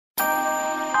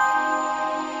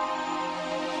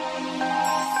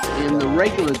in the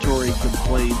regulatory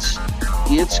complaints,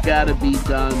 it's got to be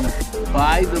done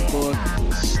by the book,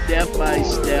 step by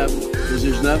step, because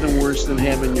there's nothing worse than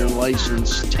having your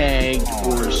license tagged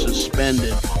or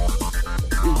suspended.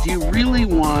 Do you really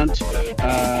want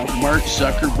Mark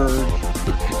Zuckerberg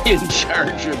in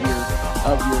charge of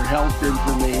your health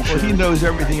information? Well, he knows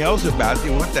everything else about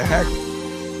you. What the heck?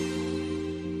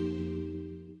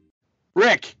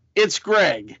 Rick, it's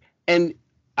Greg, and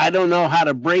I don't know how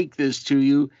to break this to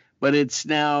you, but it's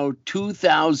now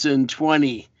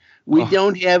 2020. We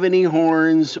don't have any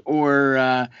horns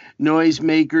or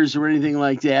noisemakers or anything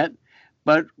like that,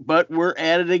 but we're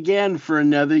at it again for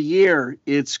another year.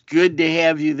 It's good to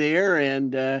have you there,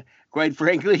 and quite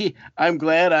frankly, I'm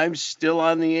glad I'm still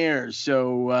on the air.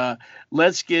 So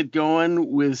let's get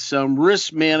going with some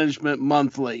Risk Management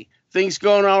Monthly. Things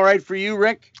going all right for you,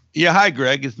 Rick? Yeah, hi,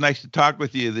 Greg. It's nice to talk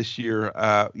with you this year.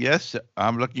 Yes,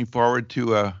 I'm looking forward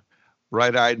to a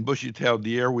bright-eyed and bushy-tailed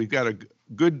year. We've got a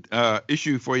good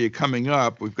issue for you coming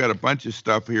up. We've got a bunch of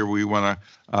stuff here we want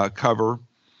to cover.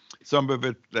 Some of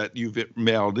it that you've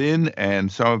mailed in, and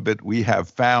some of it we have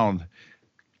found.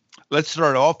 Let's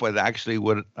start off with actually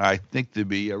what I think to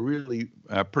be a really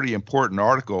pretty important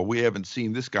article. We haven't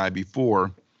seen this guy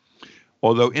before.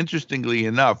 Although, interestingly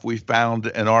enough, we found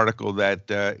an article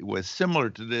that was similar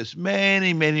to this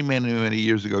many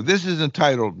years ago. This is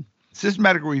entitled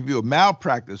Systematic Review of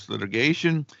Malpractice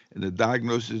Litigation in the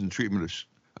Diagnosis and Treatment of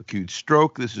Acute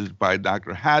Stroke. This is by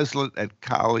Dr. Hazlitt at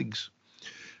colleagues.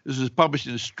 This is published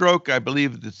in Stroke. I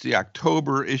believe it's the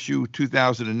October issue,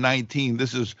 2019.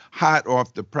 This is hot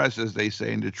off the press, as they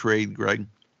say in the trade, Greg.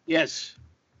 Yes.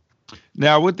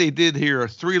 Now, what they did here are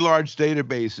 3 large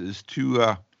databases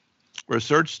to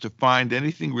research to find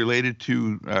anything related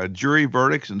to jury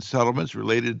verdicts and settlements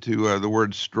related to the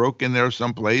word stroke in there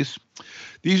someplace.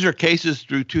 These are cases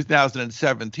through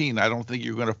 2017. I don't think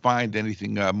you're going to find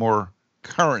anything more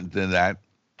current than that.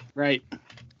 Right.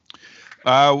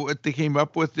 What they came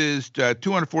up with is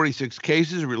 246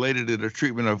 cases related to the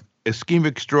treatment of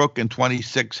ischemic stroke and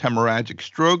 26 hemorrhagic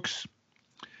strokes.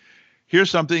 Here's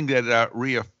something that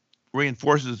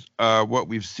reinforces what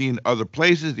we've seen other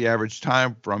places. The average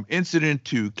time from incident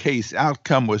to case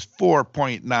outcome was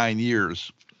 4.9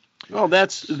 years. Oh,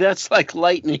 that's like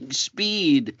lightning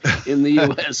speed in the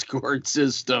U.S. court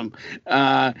system,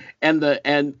 and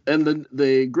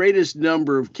the greatest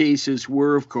number of cases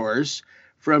were, of course,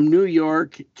 from New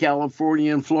York,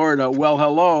 California, and Florida. Well,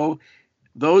 hello,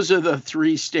 those are the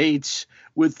 3 states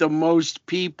with the most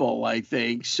people, I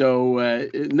think. So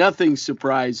nothing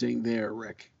surprising there,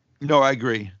 Rick. No, I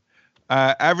agree.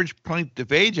 Average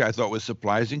plaintiff age, I thought, was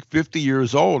surprising. 50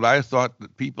 years old. I thought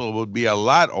that people would be a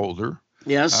lot older.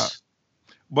 Yes.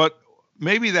 But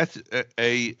maybe that's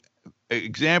a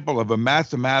example of a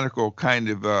mathematical kind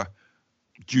of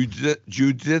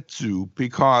jujitsu,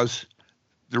 because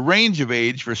the range of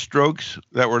age for strokes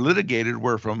that were litigated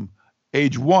were from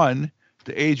age 1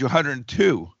 to age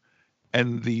 102,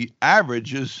 and the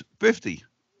average is 50.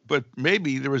 But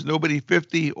maybe there was nobody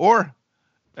 50 or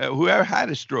whoever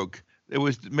had a stroke. It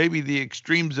was maybe the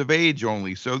extremes of age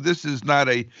only. So this is not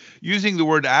using the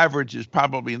word average is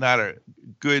probably not a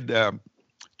good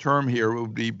term here. It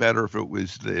would be better if it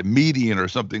was the median or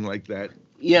something like that.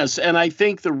 Yes, and I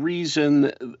think the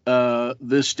reason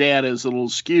this data is a little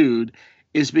skewed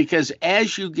is because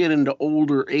as you get into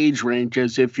older age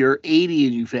ranges, if you're 80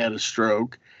 and you've had a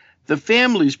stroke, the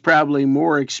family's probably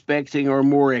more expecting or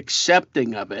more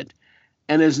accepting of it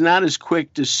and is not as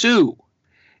quick to sue.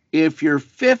 If you're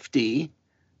 50,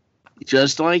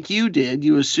 just like you did,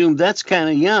 you assume that's kind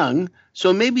of young,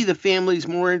 so maybe the family's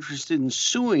more interested in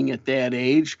suing at that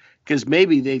age because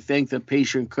maybe they think the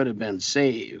patient could have been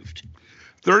saved.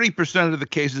 30% of the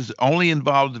cases only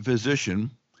involved the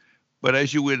physician, but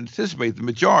as you would anticipate, the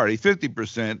majority,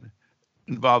 50%,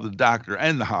 involved the doctor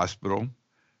and the hospital.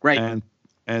 Right.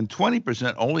 And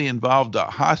 20% only involved the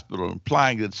hospital,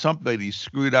 implying that somebody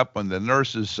screwed up on the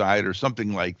nurse's side or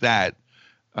something like that.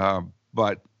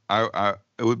 But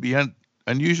it would be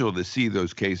unusual to see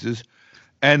those cases.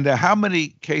 And how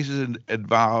many cases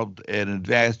involved an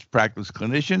advanced practice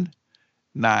clinician?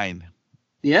 9.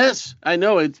 Yes, I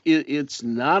know it's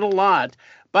not a lot.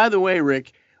 By the way,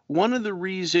 Rick, one of the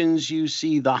reasons you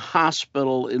see the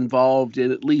hospital involved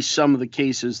in at least some of the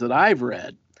cases that I've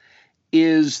read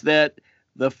is that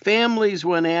the families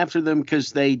went after them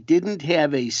because they didn't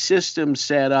have a system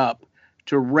set up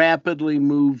to rapidly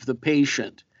move the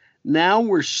patient. Now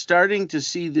we're starting to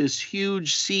see this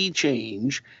huge sea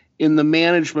change in the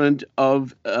management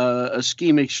of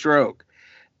ischemic stroke.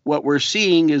 What we're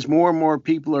seeing is more and more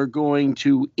people are going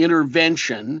to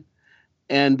intervention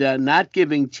and not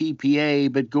giving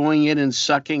TPA, but going in and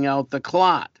sucking out the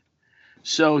clot.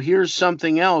 So here's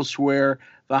something else where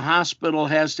the hospital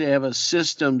has to have a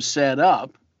system set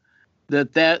up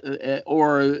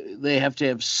or they have to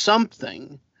have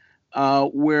something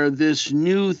where this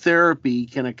new therapy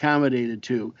can accommodate it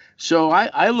to. So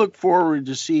I look forward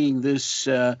to seeing this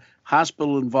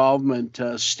hospital involvement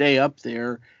stay up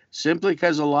there, simply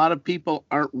because a lot of people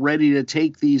aren't ready to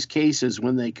take these cases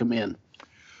when they come in.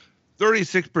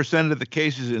 36% of the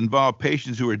cases involve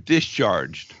patients who are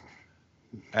discharged.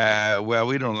 Well,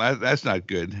 we don't. That's not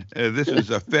good. This is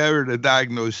a failure to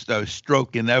diagnose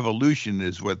stroke in evolution,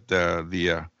 is what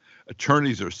the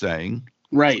attorneys are saying.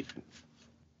 Right.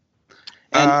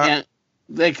 And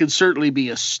they could certainly be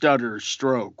a stutter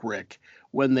stroke, Rick.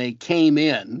 When they came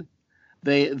in,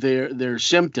 their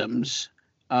symptoms,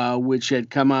 which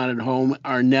had come on at home,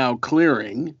 are now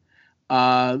clearing.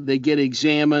 They get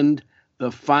examined.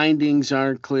 The findings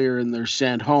aren't clear, and they're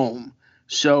sent home.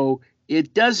 So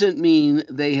it doesn't mean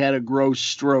they had a gross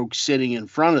stroke sitting in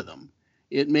front of them.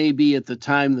 It may be at the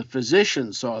time the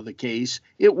physician saw the case,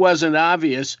 it wasn't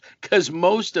obvious, because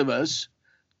most of us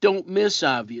don't miss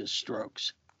obvious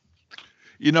strokes.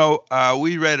 You know,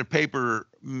 we read a paper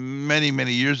many,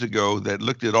 many years ago that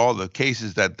looked at all the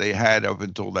cases that they had up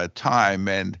until that time.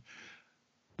 And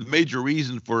the major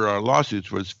reason for our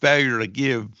lawsuits was failure to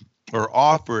give or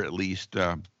offer at least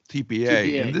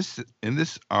TPA. In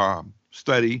this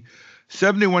study,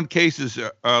 71 cases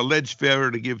alleged failure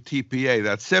to give TPA.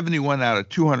 That's 71 out of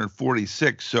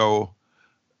 246. So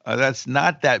that's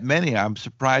not that many. I'm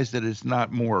surprised that it's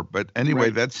not more. But anyway,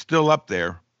 Right. That's still up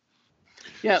there.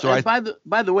 Yeah. So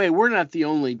by the way, we're not the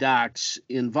only docs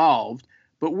involved,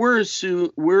 but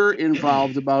we're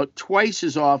involved about twice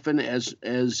as often as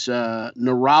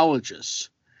neurologists.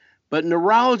 But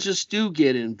neurologists do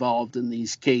get involved in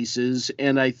these cases,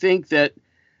 and I think that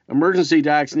emergency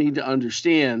docs need to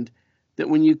understand that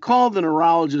when you call the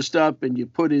neurologist up and you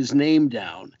put his name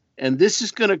down, and this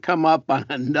is going to come up on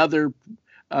another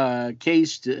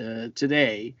case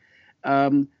today,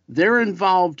 they're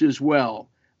involved as well.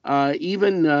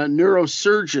 Even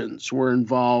neurosurgeons were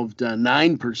involved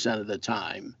 9% of the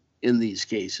time in these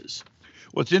cases.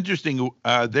 Well, it's interesting.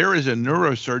 There is a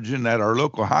neurosurgeon at our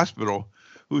local hospital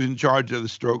who's in charge of the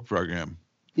stroke program.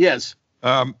 Yes.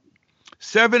 7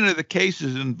 of the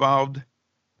cases involved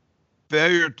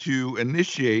failure to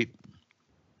initiate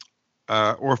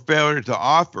or failure to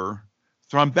offer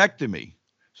thrombectomy.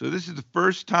 So this is the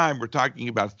first time we're talking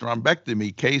about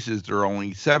thrombectomy cases. There are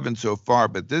only 7 so far,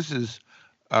 but this is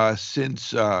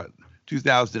since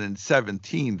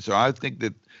 2017. So I think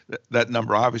that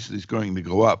number obviously is going to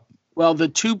go up. Well, the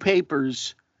 2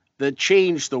 papers that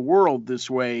changed the world this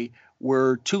way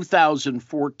were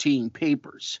 2014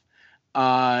 papers.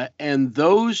 And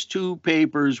those 2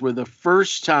 papers were the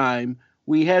first time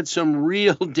we had some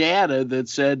real data that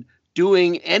said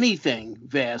doing anything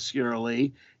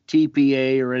vascularly,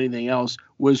 TPA or anything else,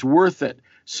 was worth it.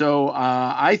 So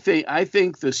I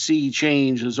think the sea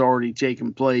change has already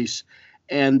taken place,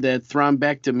 and that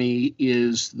thrombectomy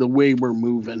is the way we're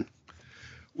moving.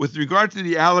 With regard to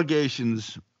the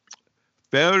allegations,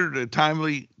 failure to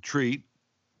timely treat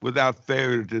without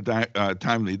failure to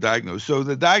timely diagnose. So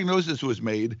the diagnosis was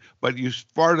made, but you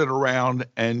farted around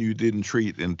and you didn't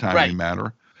treat in a timely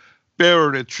manner.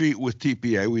 Failure to treat with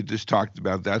TPA, we just talked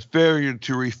about that. Failure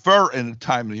to refer in a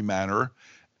timely manner,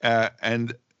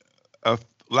 and a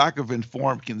lack of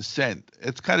informed consent.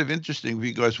 It's kind of interesting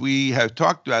because we have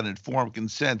talked about informed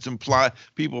consent. Some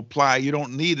people apply, you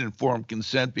don't need informed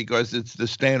consent because it's the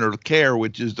standard of care,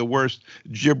 which is the worst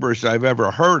gibberish I've ever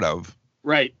heard of.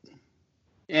 Right.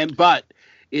 But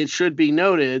it should be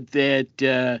noted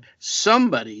that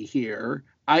somebody here,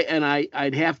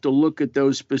 I'd have to look at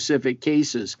those specific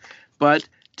cases, but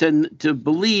to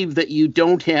believe that you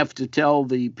don't have to tell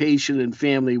the patient and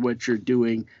family what you're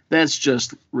doing, that's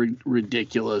just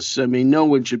ridiculous. I mean, no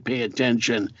one should pay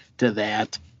attention to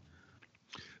that.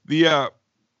 The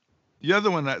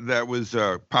other one that was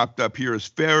popped up here is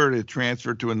failure to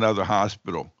transfer to another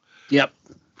hospital. Yep.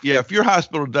 Yeah, if your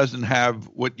hospital doesn't have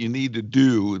what you need to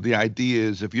do, the idea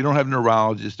is if you don't have a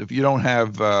neurologist, if you don't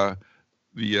have the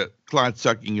clot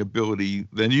sucking ability,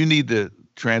 then you need to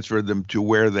transfer them to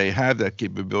where they have that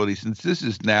capability, since this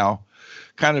is now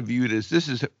kind of viewed as this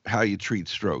is how you treat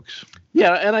strokes.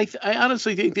 Yeah, and I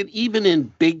honestly think that even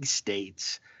in big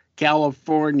states,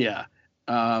 California,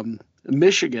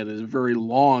 Michigan is a very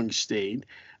long state,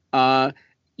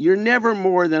 you're never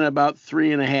more than about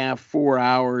 3.5, 4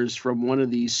 hours from one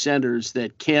of these centers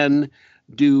that can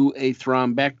do a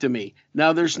thrombectomy.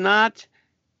 Now, there's not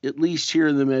at least here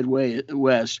in the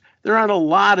Midwest. There aren't a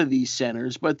lot of these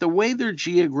centers, but the way they're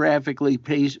geographically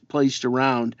placed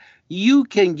around, you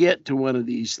can get to one of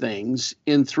these things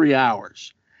in 3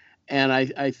 hours. And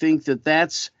I think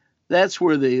that's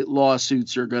where the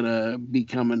lawsuits are going to be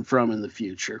coming from in the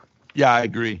future. Yeah, I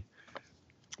agree.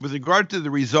 With regard to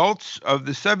the results of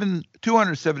the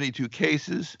 272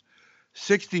 cases,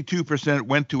 62%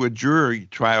 went to a jury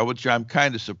trial, which I'm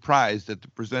kind of surprised that the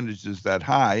percentage is that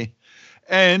high.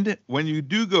 And when you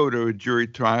do go to a jury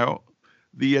trial,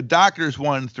 the doctors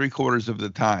won 3/4 of the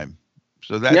time.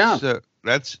 So that's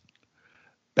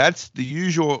the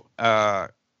usual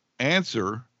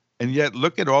answer. And yet,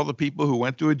 look at all the people who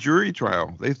went to a jury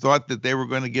trial. They thought that they were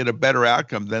going to get a better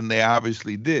outcome than they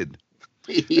obviously did.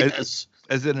 Yes.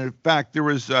 As in fact, there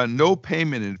was no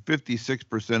payment in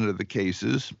 56% of the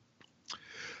cases.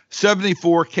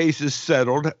 74 cases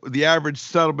settled. The average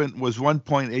settlement was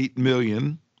 $1.8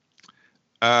 million.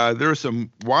 There are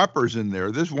some whoppers in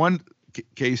there. There's one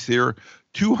case here,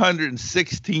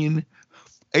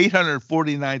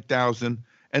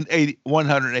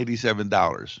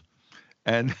 $849,187.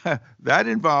 And that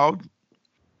involved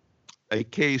a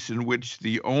case in which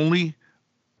the only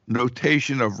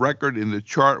notation of record in the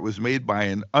chart was made by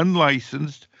an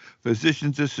unlicensed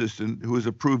physician's assistant who was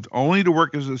approved only to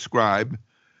work as a scribe.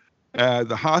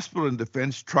 The hospital and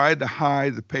defense tried to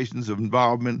hide the patient's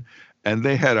involvement, and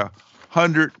they had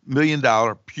 $100 million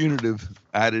punitive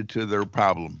added to their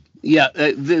problem. Yeah,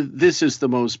 this is the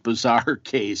most bizarre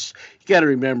case. You got to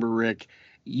remember, Rick,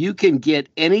 you can get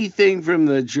anything from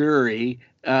the jury,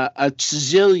 $1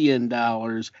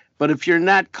 zillion, but if you're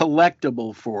not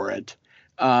collectible for it,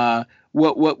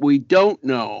 what we don't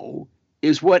know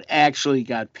is what actually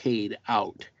got paid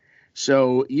out.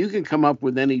 So you can come up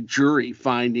with any jury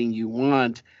finding you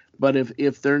want, but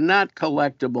if they're not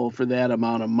collectible for that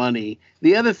amount of money,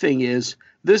 the other thing is,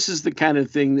 this is the kind of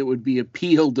thing that would be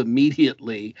appealed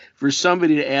immediately for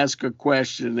somebody to ask a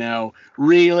question now.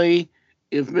 Really?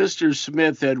 If Mr.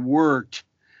 Smith had worked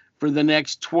for the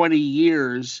next 20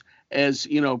 years as,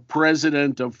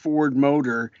 president of Ford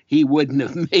Motor, he wouldn't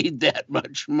have made that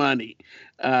much money.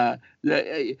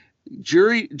 The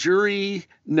jury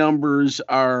numbers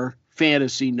are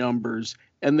fantasy numbers,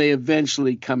 and they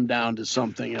eventually come down to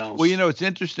something else. Well, it's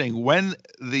interesting. When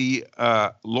the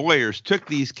lawyers took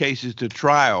these cases to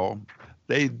trial,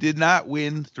 they did not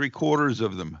win 3/4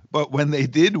 of them. But when they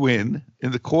did win,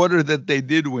 in the quarter that they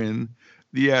did win,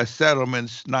 the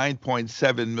settlement's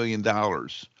 $9.7 million.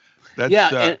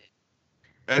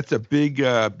 That's a big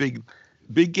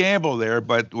gamble there.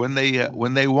 But when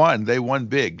they won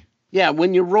big. Yeah,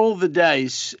 when you roll the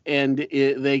dice and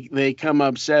they come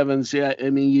up sevens, yeah, I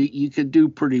mean you could do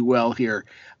pretty well here.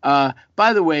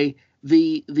 By the way,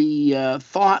 the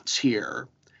thoughts here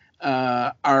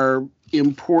are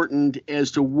important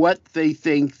as to what they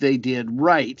think they did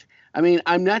right. I mean,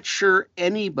 I'm not sure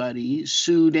anybody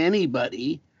sued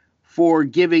anybody for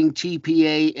giving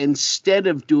TPA instead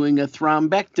of doing a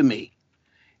thrombectomy.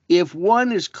 If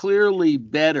one is clearly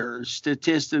better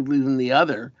statistically than the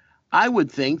other, I would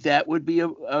think that would be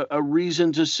a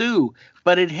reason to sue,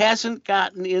 but it hasn't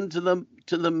gotten into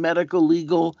the medical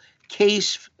legal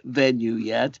case venue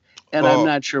yet, and I'm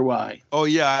not sure why. Oh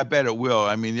yeah, I bet it will.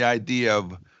 I mean, the idea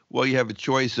of, well, you have a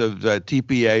choice of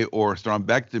TPA or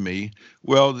thrombectomy.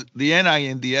 Well, the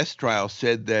NINDS trial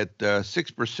said that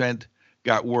 6%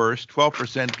 got worse,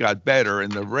 12% got better,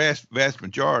 and the vast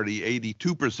majority,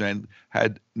 82%,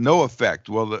 had no effect.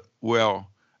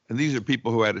 And these are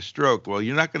people who had a stroke. Well,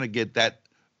 you're not going to get that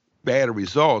bad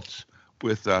results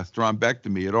with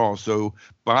thrombectomy at all. So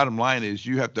bottom line is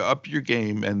you have to up your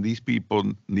game, and these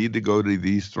people need to go to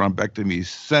these thrombectomy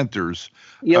centers.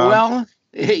 Yeah,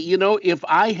 if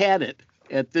I had it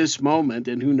at this moment,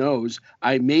 and who knows,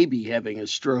 I may be having a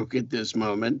stroke at this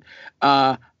moment,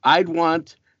 I'd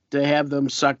want to have them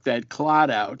suck that clot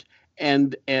out.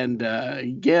 And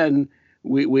again,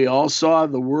 we all saw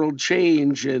the world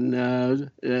change in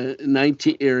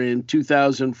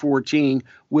 2014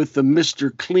 with the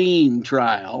Mr. Clean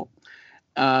trial,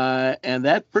 and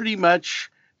that pretty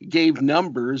much gave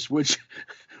numbers which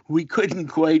we couldn't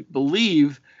quite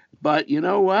believe. But you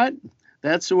know what?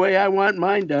 That's the way I want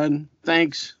mine done.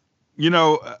 Thanks.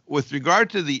 With regard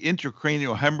to the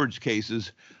intracranial hemorrhage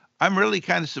cases, I'm really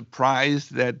kind of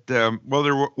surprised that there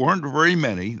weren't very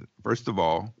many. First of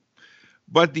all.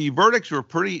 But the verdicts were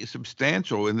pretty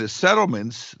substantial. In the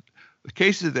settlements, the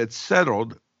cases that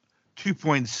settled,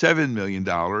 $2.7 million,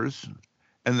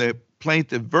 and the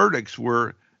plaintiff verdicts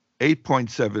were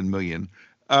 $8.7 million.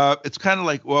 It's kind of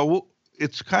like,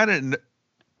 it's kind of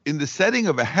in the setting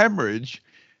of a hemorrhage,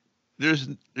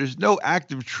 there's no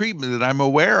active treatment that I'm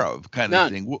aware of, kind of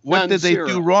None. thing. What None, did they zero.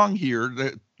 do wrong here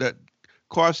that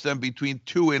cost them between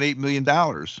 $2 and $8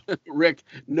 million? Rick,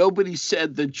 nobody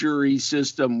said the jury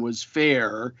system was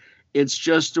fair. It's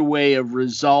just a way of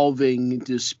resolving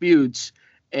disputes,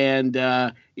 and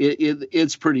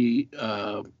it's pretty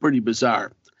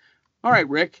bizarre. All right,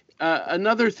 Rick.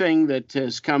 Another thing that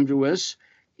has come to us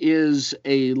is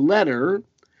a letter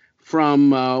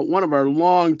from one of our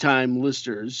longtime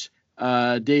listeners,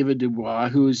 David Dubois,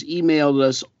 who's emailed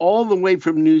us all the way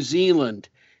from New Zealand.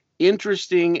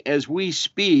 Interesting, as we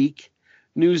speak,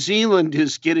 New Zealand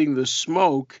is getting the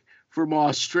smoke from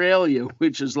Australia,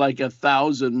 which is like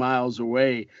 1,000 miles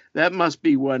away. That must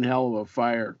be one hell of a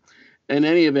fire. In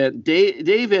any event,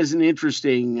 Dave has an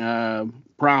interesting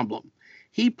problem.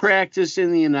 He practiced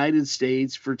in the United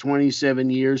States for 27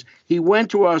 years. He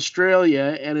went to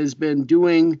Australia and has been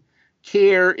doing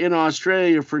care in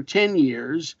Australia for 10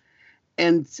 years.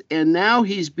 And now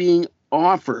he's being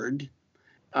offered,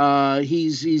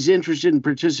 he's interested in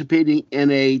participating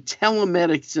in a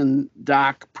telemedicine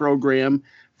doc program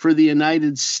for the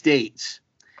United States.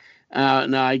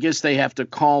 Now, I guess they have to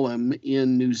call him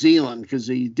in New Zealand because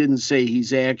he didn't say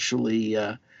he's actually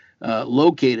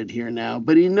located here now.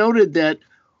 But he noted that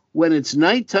when it's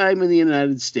nighttime in the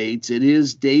United States, it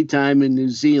is daytime in New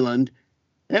Zealand.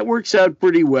 That works out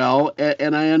pretty well,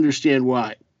 and I understand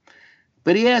why.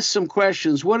 But he asked some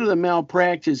questions. What are the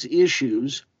malpractice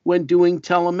issues when doing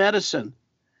telemedicine?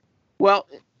 Well,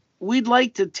 we'd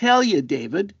like to tell you,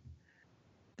 David,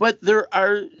 but there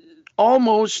are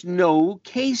almost no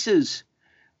cases.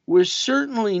 There's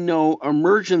certainly no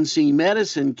emergency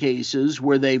medicine cases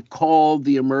where they've called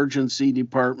the emergency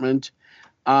department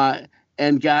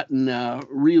and gotten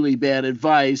really bad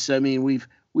advice. I mean,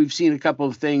 we've seen a couple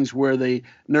of things where the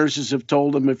nurses have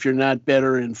told them, if you're not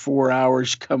better in 4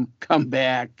 hours, come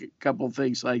back. A couple of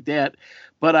things like that.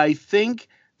 But I think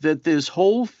that this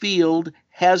whole field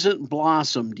hasn't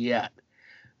blossomed yet.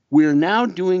 We're now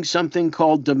doing something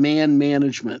called demand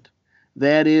management.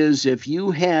 That is, if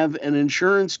you have an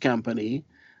insurance company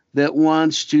that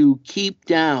wants to keep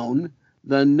down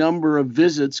the number of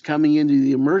visits coming into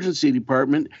the emergency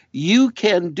department, you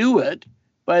can do it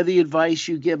by the advice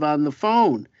you give on the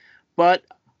phone. But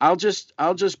I'll just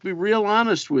be real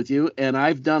honest with you, and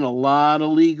I've done a lot of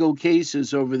legal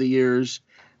cases over the years,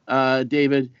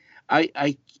 David.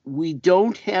 We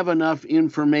don't have enough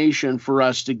information for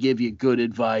us to give you good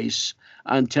advice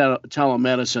on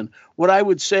telemedicine. What I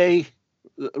would say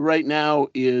right now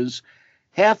is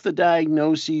half the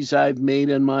diagnoses I've made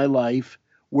in my life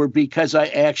were because I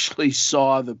actually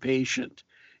saw the patient.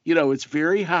 You know, it's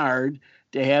very hard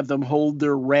to have them hold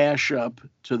their rash up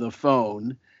to the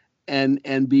phone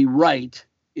and be right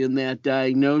in that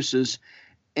diagnosis.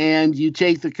 And you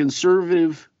take the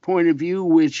conservative point of view,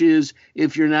 which is,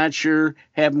 if you're not sure,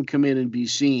 have them come in and be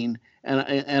seen.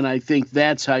 And I think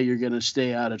that's how you're going to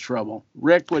stay out of trouble.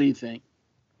 Rick, what do you think?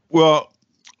 Well,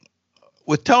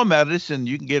 with telemedicine,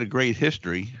 you can get a great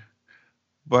history,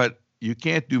 but you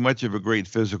can't do much of a great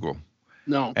physical.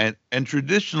 No. And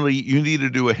traditionally, you need to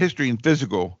do a history and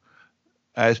physical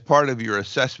as part of your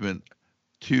assessment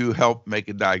to help make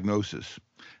a diagnosis.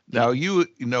 Now, you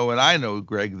know, and I know,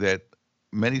 Greg, that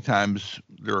many times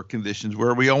there are conditions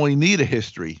where we only need a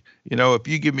history. You know, if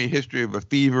you give me a history of a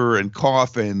fever and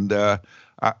cough and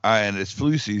it's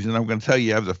flu season, I'm going to tell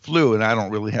you have the flu, and I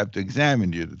don't really have to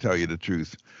examine you, to tell you the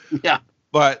truth. Yeah.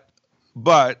 But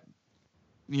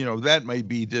you know, that may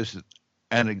be just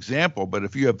an example. But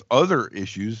if you have other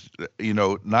issues, you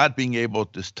know, not being able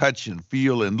to touch and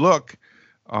feel and look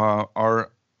are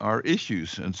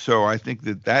issues. And so I think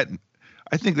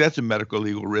that's a medical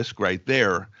legal risk right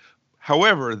there.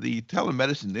 However, the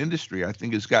telemedicine industry, I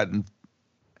think, has gotten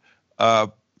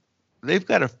they've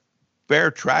got a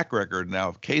fair track record now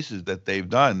of cases that they've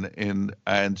done,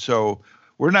 and so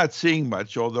we're not seeing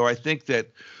much. Although I think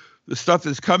that the stuff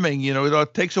is coming, you know,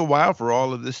 it takes a while for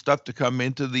all of this stuff to come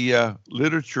into the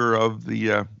literature of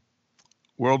the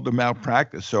world of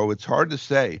malpractice. So it's hard to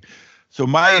say. So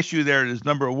my issue there is,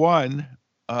 number one,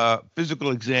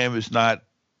 physical exam is not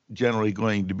generally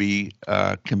going to be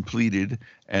completed,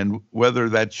 and whether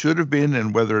that should have been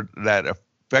and whether that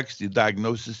affects the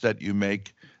diagnosis that you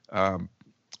make,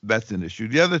 that's an issue.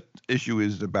 The other issue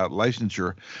is about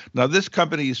licensure. Now, this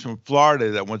company is from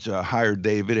Florida that wants to hire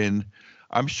David, and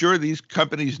I'm sure these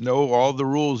companies know all the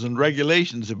rules and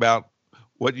regulations about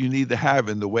what you need to have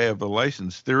in the way of a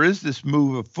license. There is this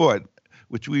move afoot,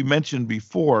 which we mentioned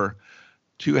before,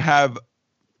 to have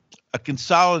a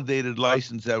consolidated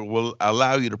license that will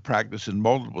allow you to practice in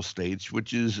multiple states,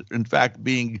 which is in fact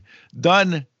being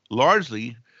done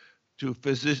largely to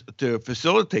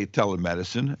facilitate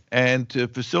telemedicine and to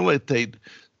facilitate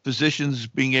physicians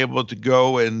being able to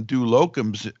go and do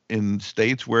locums in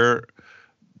states where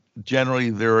generally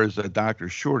there is a doctor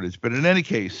shortage. But in any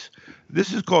case,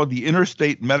 this is called the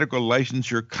Interstate Medical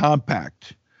Licensure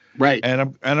Compact. Right.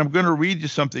 And I'm going to read you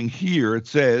something here. It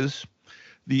says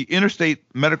the Interstate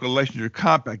Medical Licensure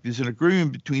Compact is an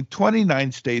agreement between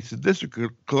 29 states, the District of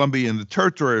Columbia, and the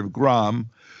Territory of Guam,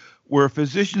 where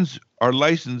physicians are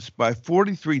licensed by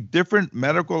 43 different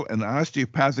medical and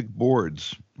osteopathic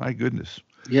boards. My goodness.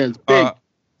 Yeah, it's big.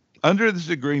 Under this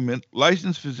agreement,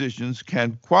 licensed physicians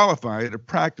can qualify to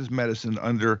practice medicine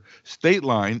across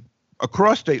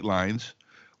state lines,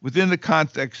 within the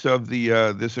context of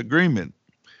this agreement.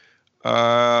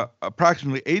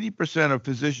 Approximately 80% of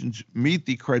physicians meet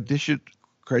the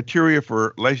criteria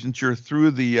for licensure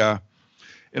through the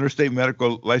Interstate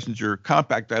Medical Licensure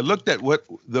Compact. I looked at what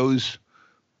those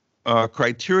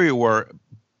criteria were.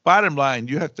 Bottom line,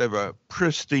 you have to have a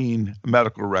pristine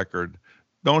medical record.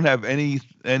 Don't have don't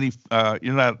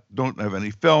have any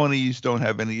felonies. Don't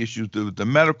have any issues with the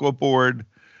medical board.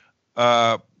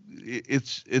 You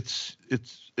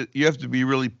have to be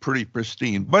really pretty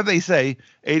pristine. But they say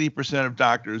 80% of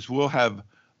doctors will have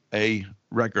a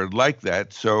record like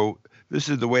that. So this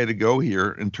is the way to go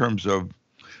here in terms of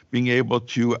being able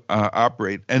to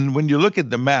operate. And when you look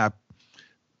at the map,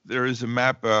 there is a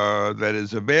map that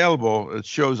is available. It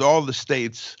shows all the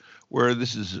states where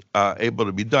this is able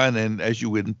to be done. And as you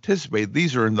would anticipate,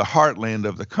 these are in the heartland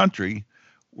of the country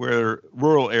where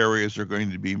rural areas are going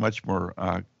to be much more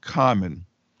common.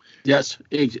 Yes,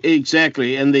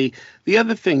 exactly. And the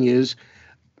other thing is,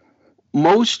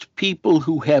 most people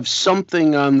who have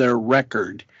something on their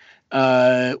record,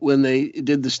 when they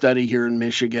did the study here in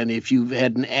Michigan, if you've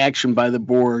had an action by the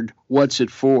board, what's it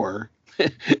for?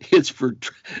 It's for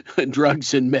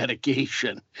drugs and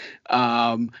medication.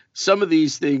 Some of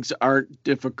these things aren't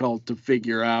difficult to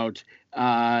figure out.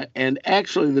 And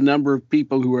actually, the number of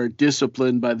people who are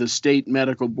disciplined by the state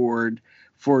medical board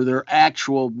for their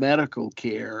actual medical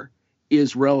care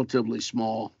is relatively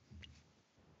small.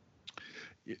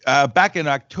 Back in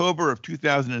October of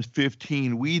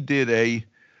 2015, we did a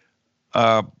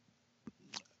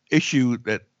issue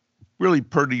that really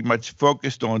pretty much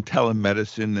focused on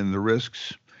telemedicine and the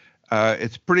risks.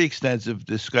 It's pretty extensive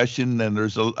discussion, and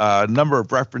there's a number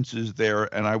of references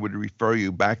there, and I would refer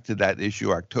you back to that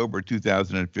issue, October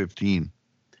 2015.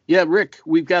 Yeah, Rick,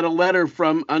 we've got a letter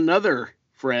from another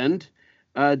friend,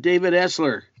 David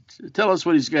Essler. Tell us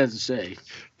what he's got to say.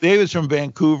 David's from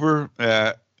Vancouver.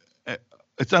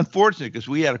 It's unfortunate because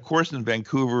we had a course in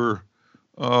Vancouver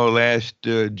last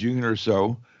June or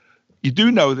so. You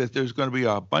do know that there's going to be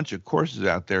a bunch of courses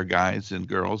out there, guys and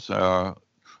girls,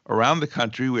 around the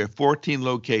country. We have 14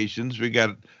 locations. We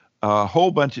got a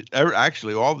whole bunch of,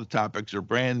 actually, all the topics are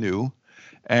brand new.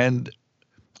 And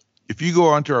if you go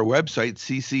onto our website,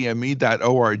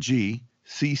 ccme.org,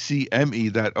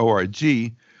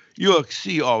 you'll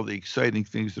see all the exciting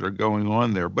things that are going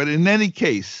on there. But in any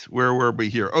case, where were we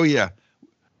here? Oh, yeah.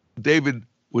 David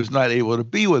was not able to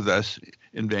be with us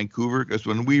in Vancouver because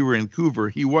when we were in Vancouver,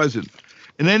 he wasn't.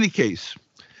 In any case,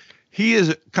 he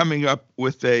is coming up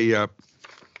with a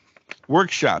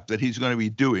workshop that he's going to be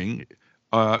doing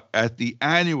at the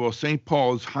annual St.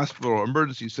 Paul's Hospital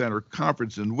Emergency Center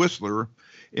conference in Whistler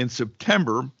in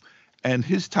September. And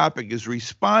his topic is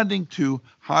responding to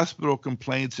hospital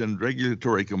complaints and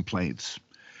regulatory complaints.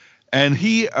 And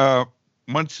he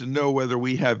wants to know whether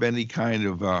we have any kind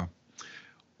of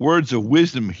words of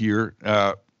wisdom here.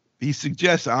 He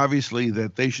suggests, obviously,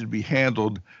 that they should be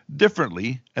handled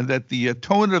differently and that the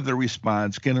tone of the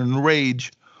response can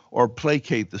enrage or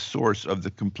placate the source of the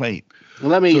complaint.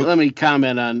 Let me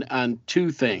comment on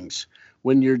two things.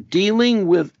 When you're dealing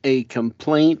with a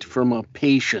complaint from a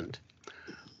patient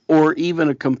or even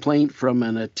a complaint from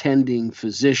an attending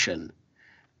physician,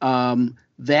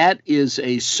 that is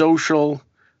a social,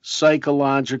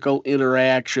 psychological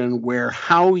interaction where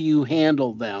how you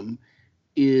handle them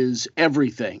is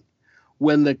everything.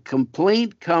 When the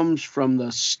complaint comes from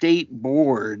the state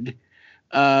board,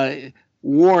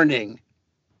 warning,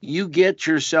 you get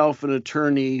yourself an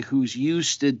attorney who's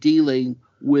used to dealing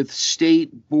with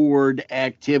state board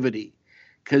activity,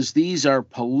 because these are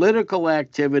political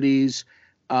activities.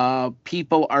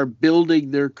 People are building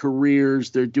their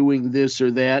careers. They're doing this or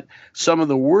that. Some of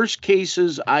the worst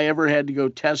cases I ever had to go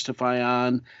testify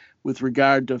on with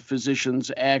regard to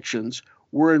physicians' actions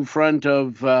were in front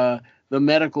of the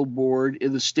medical board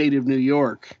in the state of New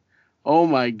York. Oh,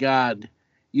 my God.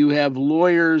 You have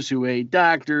lawyers who hate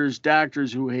doctors,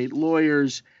 doctors who hate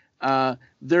lawyers.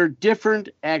 They're different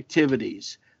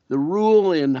activities. The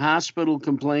rule in hospital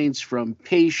complaints from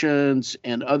patients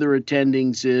and other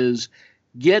attendings is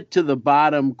get to the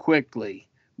bottom quickly,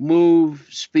 move,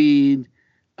 speed,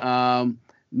 um,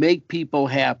 make people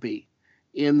happy.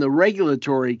 In the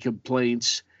regulatory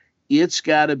complaints, it's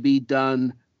got to be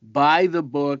done by the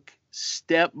book,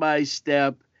 step by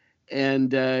step,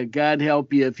 and God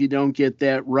help you if you don't get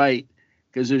that right,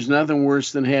 because there's nothing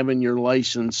worse than having your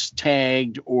license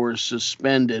tagged or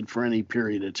suspended for any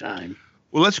period of time.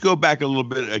 Well, let's go back a little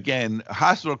bit again.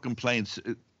 Hospital complaints.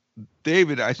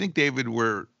 David, I think David,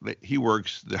 where he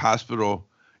works, the hospital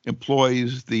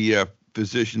employs the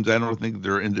physicians. I don't think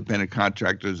they're independent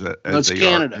contractors as they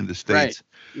Canada. are in the States.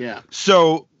 Right. Yeah.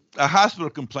 So a hospital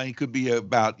complaint could be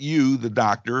about you, the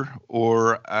doctor,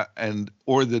 or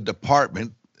the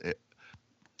department.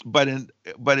 But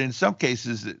in some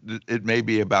cases, it may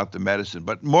be about the medicine.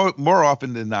 But more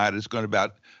often than not, it's going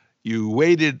about you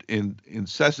waited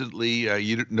incessantly.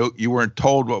 You weren't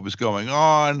told what was going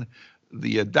on.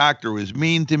 The doctor was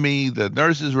mean to me. The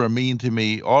nurses were mean to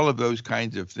me. All of those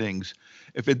kinds of things.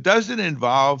 If it doesn't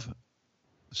involve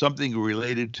something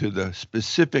related to the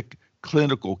specific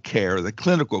clinical care,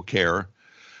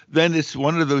 then it's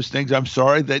one of those things. I'm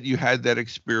sorry that you had that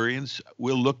experience.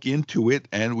 We'll look into it,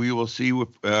 and we will see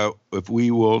if we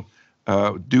will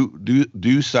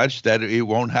do such that it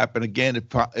won't happen again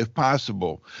if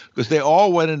possible. Because they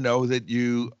all want to know that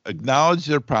you acknowledge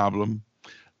their problem,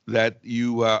 that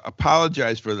you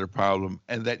apologize for their problem,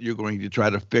 and that you're going to try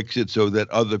to fix it so that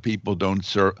other people don't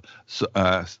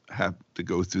have to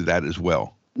go through that as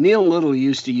well. Neil Little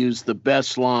used to use the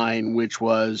best line, which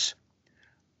was,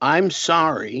 "I'm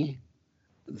sorry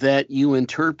that you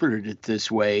interpreted it this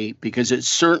way because it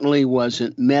certainly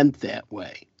wasn't meant that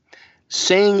way."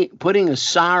 Putting a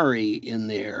sorry in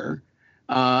there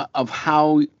of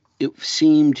how it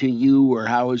seemed to you or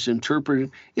how it was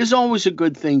interpreted is always a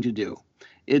good thing to do.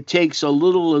 It takes a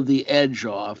little of the edge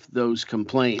off those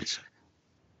complaints.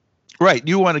 Right.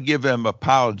 You want to give them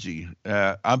apology.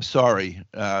 I'm sorry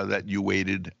that you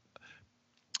waited.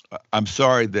 I'm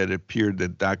sorry that it appeared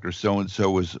that Dr. So-and-so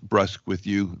was brusque with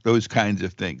you. Those kinds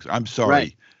of things. I'm sorry.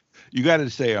 Right. You got to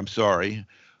say, I'm sorry.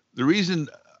 The reason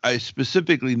I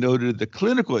specifically noted the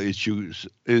clinical issues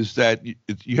is that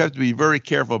you have to be very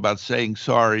careful about saying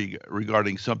sorry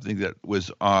regarding something that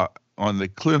was on the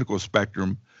clinical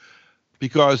spectrum.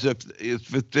 Because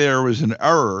if there was an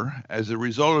error, as a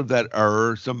result of that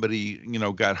error, somebody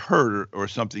got hurt or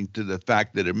something to the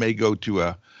fact that it may go to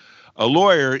a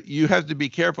lawyer, you have to be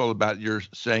careful about your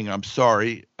saying I'm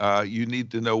sorry. You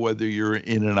need to know whether you're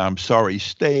in an I'm sorry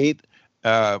state,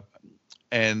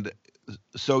 and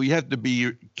so you have to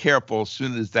be careful as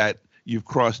soon as that you've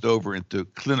crossed over into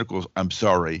clinical I'm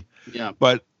sorry. Yeah.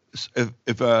 But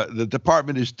if the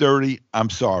department is dirty, I'm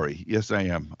sorry. Yes, I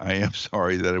am. I am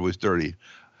sorry that it was dirty.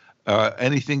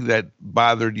 Anything that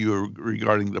bothered you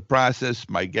regarding the process,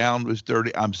 my gown was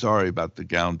dirty. I'm sorry about the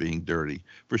gown being dirty,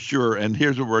 for sure. And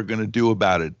here's what we're going to do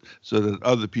about it so that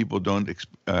other people don't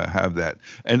have that.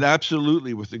 And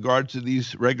absolutely, with regard to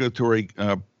these regulatory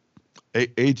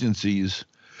agencies,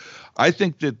 I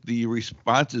think that the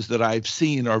responses that I've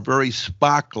seen are very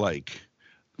Spock-like.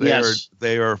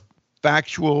 They are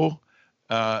factual.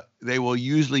 They will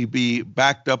usually be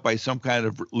backed up by some kind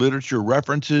of literature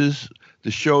references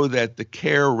to show that the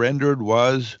care rendered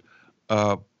was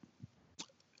at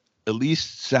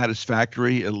least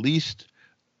satisfactory, at least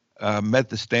met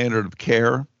the standard of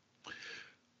care.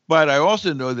 But I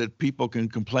also know that people can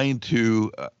complain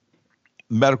to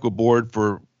medical board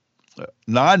for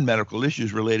non-medical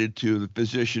issues related to the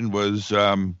physician was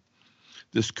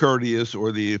discourteous,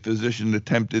 or the physician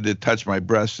attempted to touch my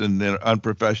breast in an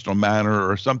unprofessional manner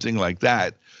or something like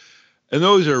that. And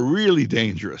those are really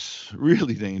dangerous,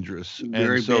 really dangerous.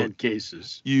 Very bad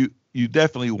cases. You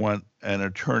definitely want an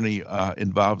attorney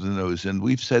involved in those. And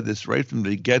we've said this right from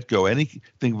the get-go.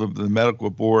 Anything from the medical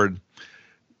board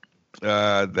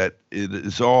that it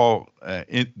is all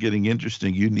getting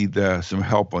interesting, you need some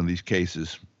help on these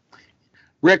cases.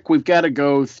 Rick, we've got to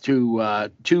go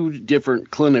to two different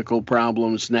clinical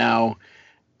problems now.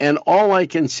 And all I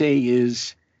can say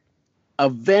is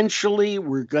eventually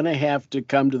we're going to have to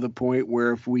come to the point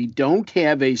where if we don't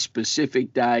have a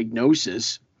specific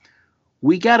diagnosis,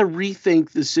 we got to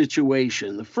rethink the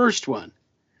situation. The first one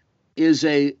is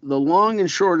the long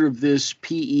and short of this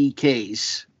PE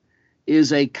case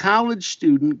is a college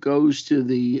student goes to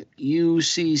the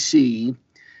UCC,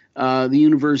 the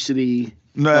University.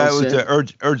 No, that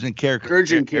was urgent care.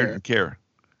 Urgent care.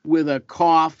 With a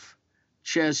cough,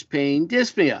 chest pain,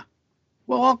 dyspnea.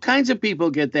 Well, all kinds of people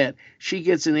get that. She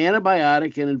gets an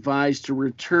antibiotic and advised to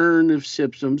return if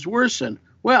symptoms worsen.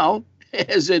 Well,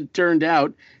 as it turned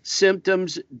out,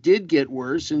 symptoms did get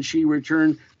worse, and she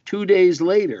returned 2 days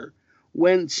later.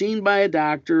 When seen by a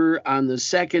doctor on the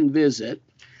second visit,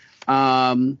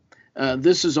 um,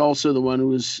 this is also the one who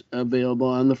was available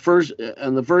on the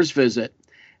first visit.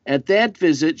 At that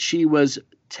visit, she was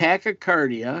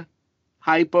tachycardia,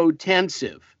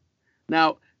 hypotensive.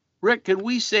 Now, Rick, can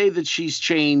we say that she's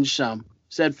changed some?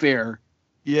 Is that fair?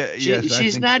 Yeah, yes, I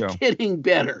She's think not so. getting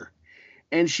better.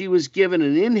 And she was given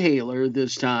an inhaler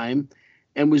this time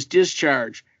and was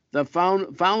discharged. The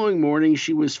following morning,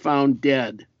 she was found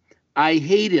dead. I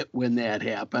hate it when that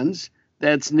happens.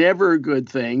 That's never a good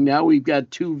thing. Now we've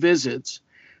got 2 visits,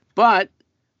 but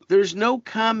there's no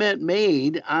comment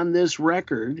made on this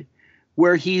record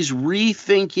where he's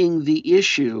rethinking the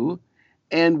issue.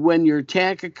 And when you're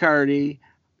tachycardic,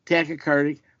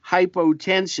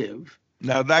 hypotensive,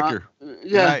 Now, uh, doctor, can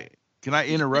yeah, I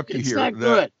interrupt you it's here? not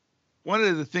good. One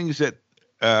of the things that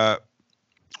uh,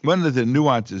 one of the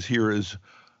nuances here is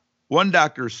one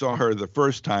doctor saw her the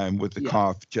first time with the Yeah,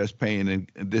 cough, chest pain, and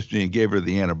dyspnea and gave her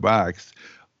the antibiotics.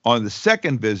 On the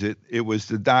second visit, it was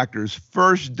the doctor's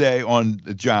first day on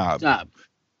the job, stop.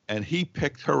 and he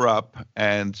picked her up,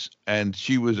 and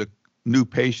she was a new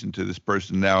patient to this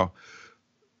person. Now,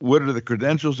 what are the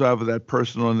credentials of that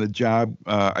person on the job?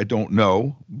 I don't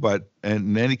know, but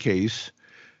in any case,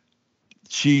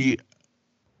 she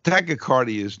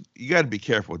tachycardia is, you got to be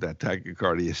careful with that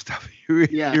tachycardia stuff.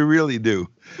 Yeah, You really do.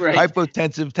 right.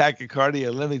 Hypotensive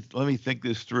tachycardia. Let me think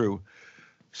this through.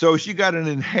 So she got an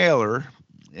inhaler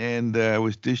and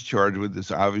was discharged with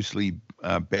this obviously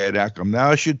bad outcome.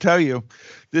 Now I should tell you,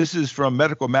 this is from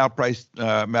Medical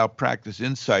Malpractice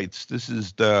Insights. This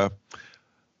is the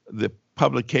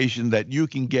publication that you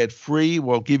can get free.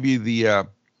 We'll give you the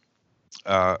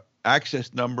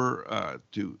access number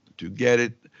to get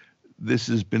it. This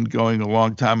has been going a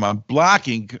long time. I'm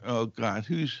blocking. Oh God,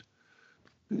 who's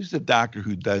the doctor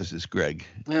who does this, Greg?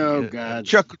 Oh God.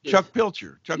 Chuck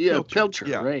Pilcher. Chuck Yeah, Pilcher. Pilcher.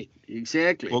 Yeah. Right.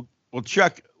 Exactly. Well,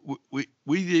 Chuck,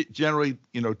 we generally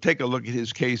take a look at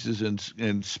his cases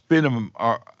and spin them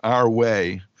our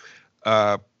way.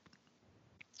 The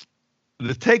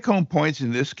take-home points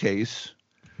in this case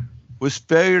was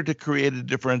failure to create a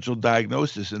differential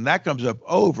diagnosis, and that comes up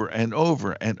over and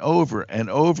over and over and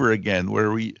over again,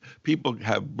 where people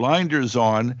have blinders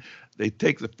on. They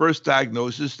take the first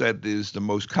diagnosis that is the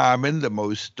most common, the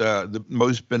most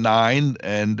benign,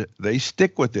 and they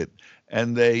stick with it,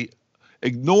 and they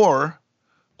ignore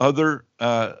other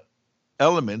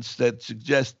elements that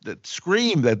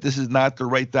scream that this is not the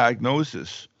right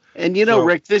diagnosis. And So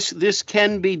Rick, this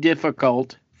can be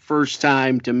difficult first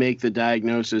time to make the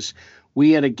diagnosis.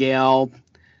 We had a gal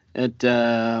at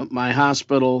my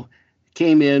hospital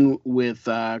came in with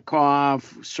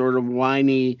cough, sort of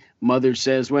whiny. Mother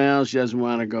says, well, she doesn't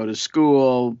want to go to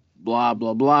school, blah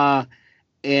blah blah,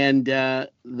 and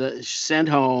the sent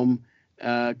home.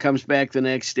 Comes back the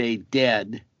next day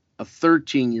dead. A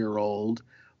 13-year-old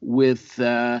with.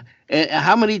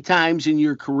 How many times in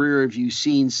your career have you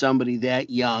seen somebody that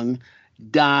young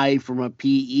die from a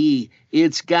PE?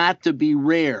 It's got to be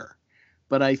rare.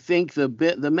 But I think the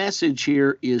message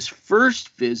here is first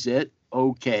visit,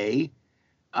 okay.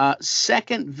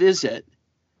 Second visit,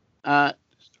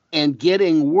 and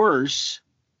getting worse.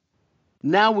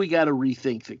 Now we got to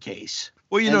rethink the case.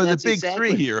 well, And the that's big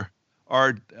three here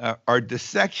are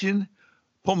dissection,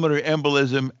 pulmonary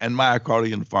embolism, and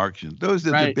myocardial infarction. Those are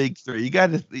the right. big three. You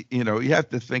got to, you have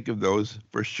to think of those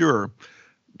for sure.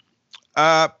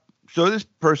 So this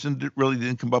person really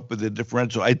didn't come up with a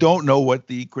differential. I don't know what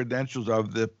the credentials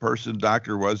of the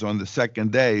doctor was on the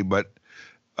second day, but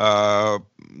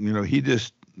he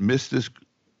just missed this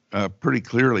pretty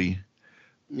clearly.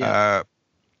 Yeah.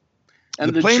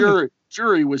 And the the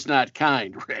jury was not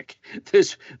kind, Rick.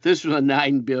 This was a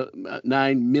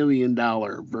 $9 million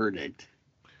verdict.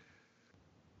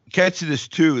 Catch this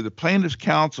too. The plaintiff's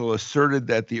counsel asserted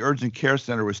that the urgent care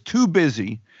center was too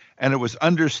busy and it was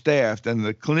understaffed and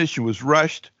the clinician was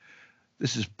rushed.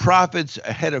 This is profits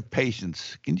ahead of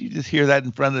patients. Can you just hear that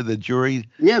in front of the jury?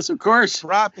 Yes, of course.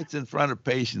 Profits in front of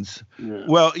patients. Yeah.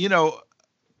 Well,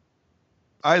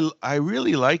 I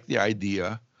really like the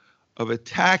idea of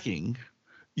attacking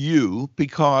you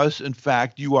because, in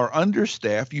fact, you are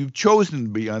understaffed. You've chosen to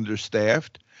be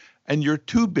understaffed, and you're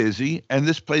too busy, and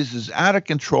this place is out of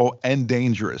control and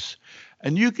dangerous.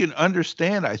 And you can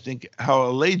understand, I think, how a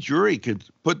lay jury could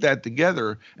put that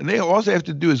together. And all they have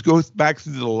to do is go back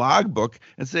through the logbook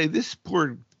and say, this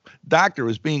poor doctor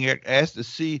was being asked to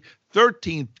see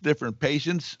 13 different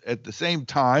patients at the same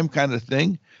time, kind of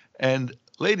thing. And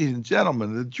ladies and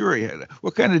gentlemen, the jury,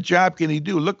 what kind of job can he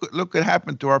do? Look what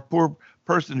happened to our poor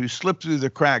person who slipped through the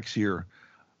cracks here.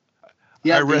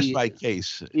 Yeah, I rest my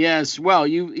case. Yes, well,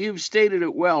 you've stated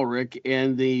it well, Rick.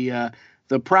 And the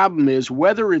problem is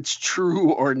whether it's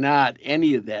true or not,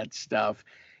 any of that stuff.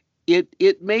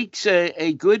 It makes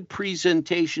a good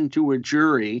presentation to a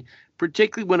jury,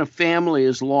 particularly when a family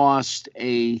has lost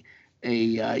a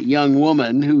young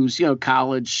woman who's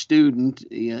college student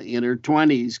in her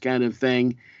 20s kind of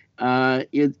thing.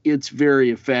 It's very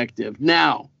effective.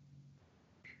 Now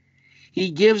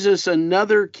he gives us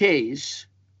another case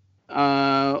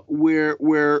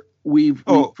where we've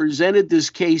presented this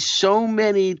case so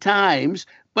many times,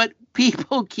 but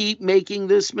people keep making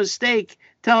this mistake.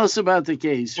 Tell us about the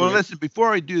case. Well, Rick. listen,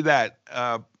 before I do that,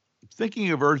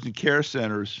 thinking of urgent care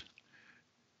centers,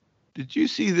 did you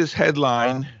see this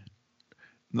headline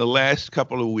in the last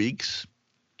couple of weeks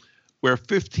where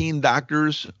 15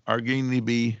 doctors are going to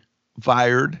be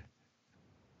fired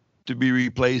to be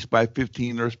replaced by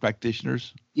 15 nurse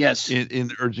practitioners? Yes.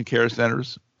 In urgent care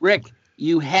centers? Rick,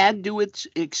 you had to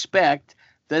expect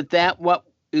that what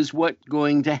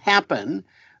going to happen,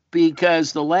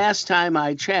 because the last time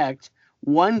I checked,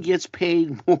 one gets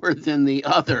paid more than the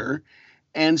other,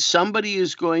 and somebody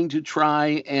is going to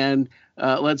try and,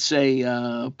 let's say,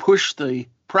 push the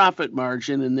profit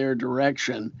margin in their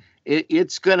direction.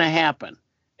 It's going to happen,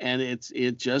 and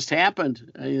it just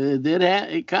happened.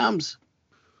 It comes.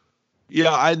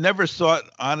 Yeah, I never thought,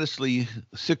 honestly,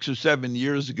 6 or 7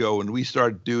 years ago when we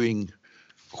started doing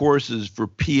courses for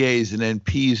PAs and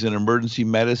NPs in emergency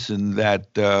medicine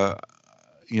that, that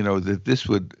this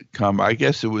would come. I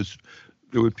guess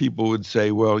people would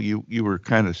say, well, you were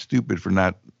kind of stupid for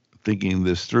not thinking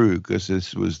this through, because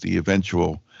this was the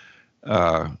eventual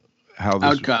how this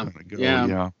outcome. Was going to go.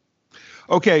 Yeah.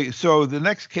 Okay, so the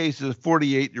next case is a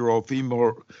 48-year-old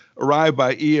female arrived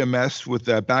by EMS with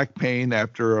back pain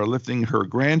after lifting her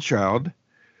grandchild.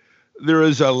 There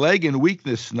is a leg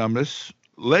weakness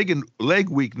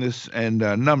and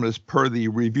numbness per the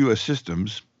review of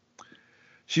systems.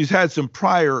 She's had some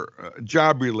prior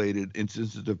job-related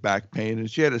instances of back pain,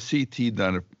 and she had a CT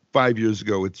done 5 years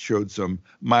ago. It showed some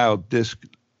mild disc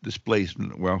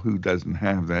displacement. Well, who doesn't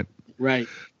have that? Right.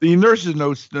 The nurse's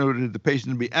notes noted the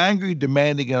patient to be angry,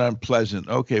 demanding, and unpleasant.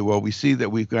 Okay, well, we see that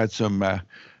we've got some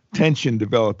tension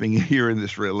developing here in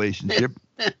this relationship.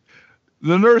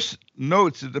 The nurse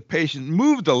notes that the patient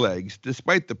moved the legs,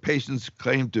 despite the patient's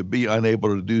claim to be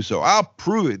unable to do so. I'll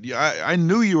prove it. I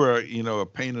knew you were, a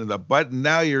pain in the butt, and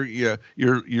now you're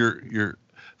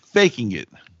faking it.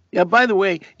 Yeah. By the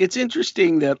way, it's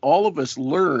interesting that all of us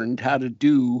learned how to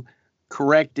do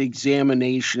correct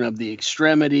examination of the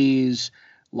extremities,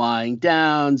 lying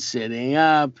down, sitting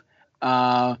up,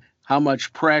 how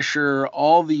much pressure,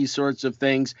 all these sorts of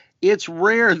things. It's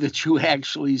rare that you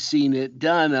actually seen it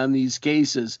done on these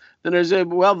cases. Then there's the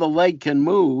leg can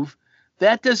move.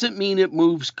 That doesn't mean it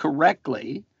moves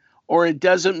correctly, or it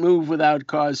doesn't move without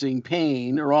causing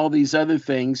pain, or all these other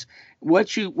things.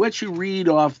 What you read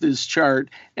off this chart,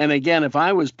 and again, if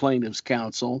I was plaintiff's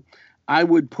counsel, I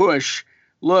would push.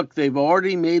 Look, they've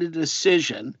already made a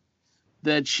decision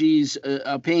that she's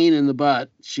a pain in the butt.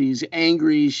 She's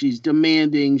angry, she's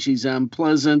demanding, she's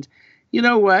unpleasant. You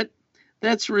know what?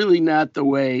 That's really not the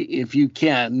way, if you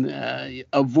can,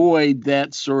 avoid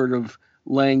that sort of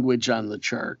language on the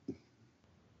chart.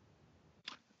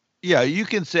 Yeah, you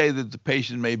can say that the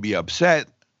patient may be upset,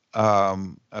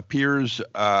 appears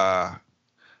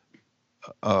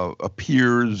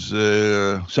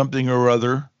something or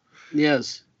other.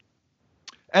 Yes.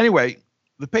 Anyway,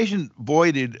 the patient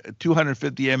voided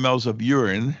 250 mLs of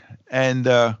urine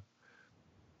and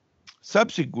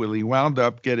subsequently wound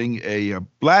up getting a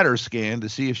bladder scan to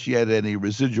see if she had any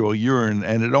residual urine,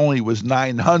 and it only was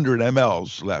 900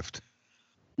 mLs left.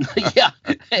 Yeah.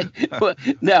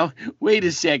 Now, wait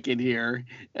a second here.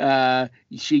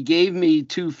 She gave me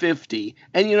 250.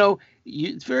 And,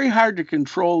 it's very hard to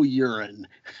control urine.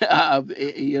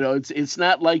 It's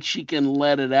not like she can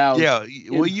let it out. Yeah,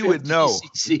 well, you would know.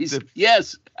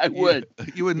 Yes, I would.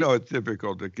 You would know it's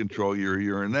difficult to control your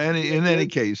urine. In any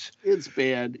case, it's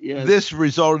bad. Yes. This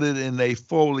resulted in a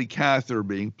Foley catheter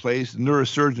being placed. The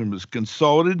neurosurgeon was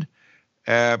consulted.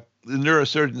 The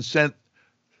neurosurgeon sent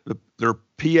their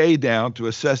PA down to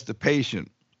assess the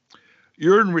patient.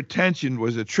 Urine retention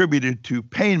was attributed to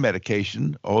pain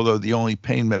medication, although the only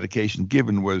pain medication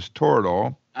given was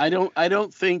Toradol. I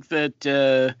don't think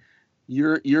that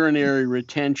urinary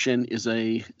retention is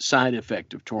a side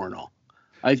effect of Toradol.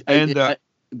 It'd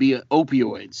be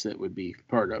opioids that would be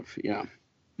part of. Yeah.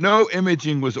 No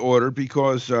imaging was ordered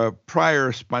because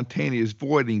prior spontaneous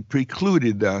voiding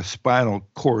precluded spinal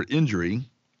cord injury.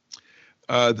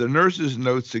 The nurse's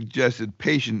note suggested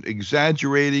patient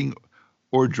exaggerating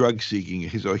or drug seeking.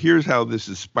 So here's how this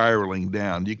is spiraling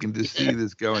down. You can just see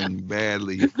this going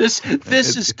badly. This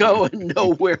is going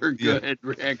nowhere Yeah. good,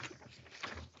 Rick.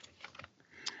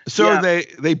 So Yeah.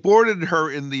 they boarded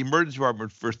her in the emergency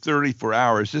department for 34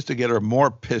 hours just to get her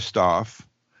more pissed off.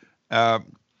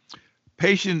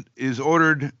 Patient is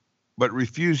ordered but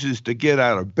refuses to get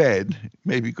out of bed,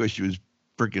 maybe because she was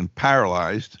freaking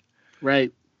paralyzed.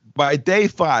 Right. By day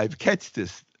 5, catch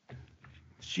this,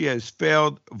 she has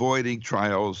failed voiding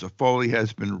trials. A Foley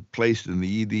has been placed in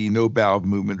the ED. No bowel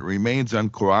movement, remains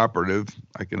uncooperative.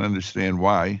 I can understand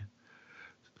why.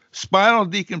 Spinal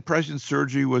decompression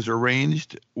surgery was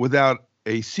arranged without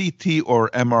a CT or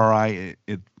MRI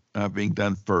being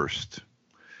done first.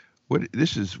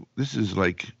 This is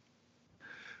like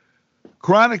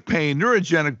chronic pain,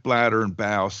 neurogenic bladder and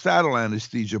bowel, saddle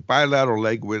anesthesia, bilateral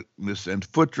leg weakness, and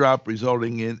foot drop,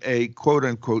 resulting in a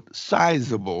quote-unquote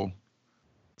sizable.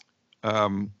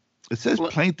 It says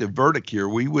plaintiff verdict here.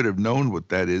 We would have known what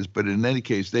that is, but in any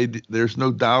case, there's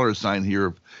no dollar sign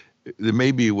here.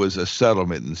 Maybe it was a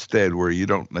settlement instead, where you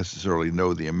don't necessarily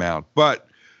know the amount. But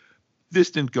this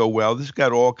didn't go well. This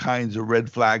got all kinds of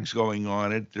red flags going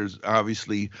on it. There's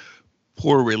obviously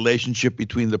poor relationship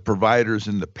between the providers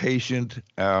and the patient.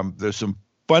 There's some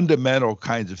fundamental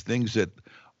kinds of things that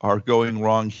are going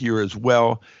wrong here as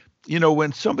well. You know,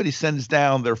 when somebody sends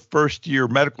down their first-year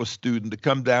medical student to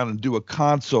come down and do a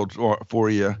consult for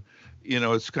you, you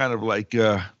know, it's kind of like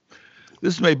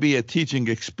this may be a teaching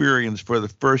experience for the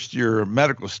first-year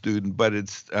medical student, but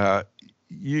it's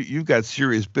you've got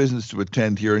serious business to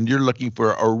attend here, and you're looking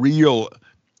for a real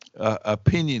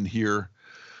opinion here.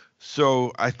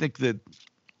 So I think that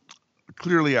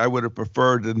clearly I would have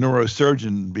preferred the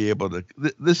neurosurgeon be able to.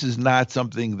 This is not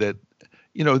something that,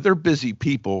 you know, they're busy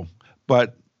people,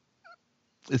 but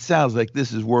it sounds like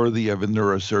this is worthy of a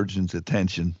neurosurgeon's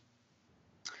attention.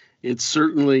 It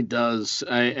certainly does.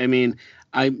 I mean,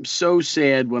 I'm so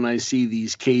sad when I see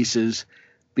these cases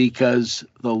because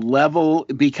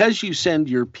because you send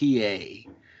your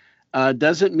PA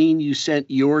doesn't mean you sent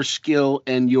your skill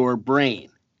and your brain.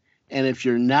 And if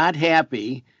you're not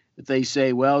happy, if they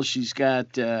say, well, she's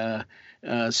got 600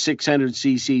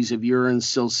 cc's of urine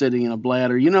still sitting in a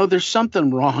bladder, you know, there's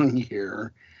something wrong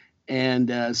here.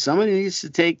 And somebody needs to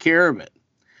take care of it.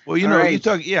 Well, you know, you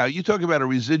talk about a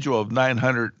residual of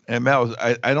 900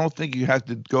 mLs. I don't think you have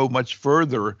to go much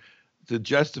further to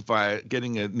justify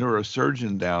getting a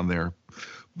neurosurgeon down there.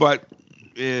 But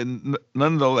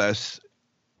nonetheless,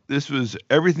 this was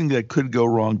everything that could go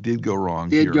wrong did go wrong.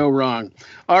 Go wrong.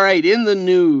 All right, in the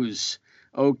news.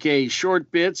 Okay, short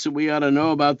bits that we ought to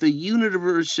know about. The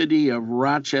University of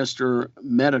Rochester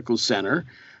Medical Center,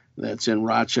 that's in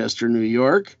Rochester, New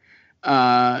York,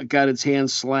 got its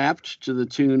hands slapped to the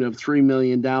tune of $3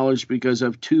 million because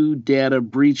of 2 data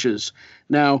breaches.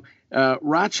 Now,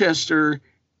 Rochester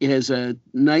is a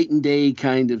night and day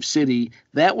kind of city.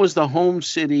 That was the home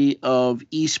city of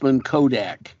Eastman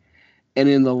Kodak. And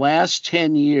in the last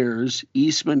 10 years,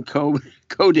 Eastman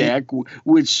Kodak,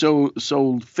 which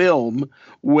sold film,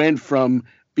 went from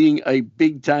being a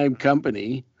big-time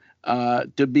company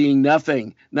to being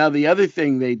nothing. Now, the other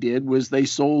thing they did was they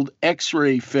sold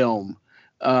X-ray film.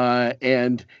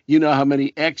 And you know how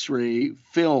many X-ray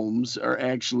films are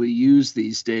actually used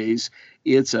these days.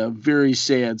 It's a very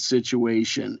sad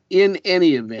situation. In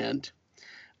any event,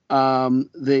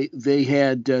 they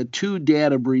had 2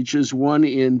 data breaches, one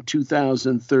in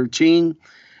 2013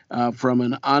 from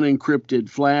an unencrypted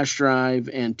flash drive,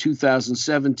 and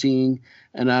 2017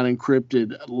 an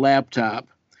unencrypted laptop.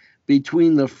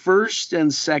 Between the first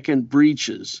and second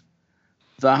breaches,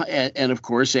 and of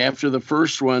course after the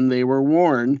first one they were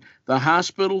warned, the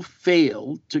hospital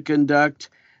failed to conduct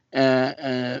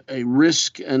a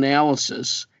risk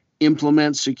analysis,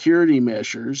 implement security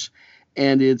measures,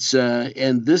 and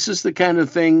and this is the kind of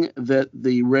thing that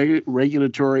the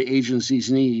regulatory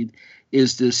agencies need,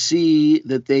 is to see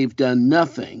that they've done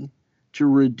nothing to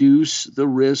reduce the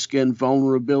risk and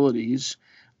vulnerabilities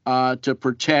to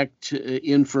protect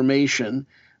information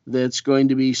that's going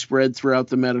to be spread throughout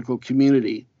the medical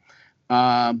community.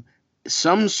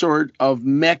 Some sort of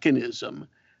mechanism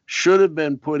should have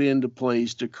been put into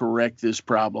place to correct this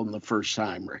problem the first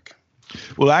time, Rick.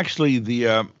 Well, actually,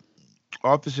 the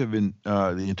Office of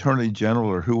the Attorney General,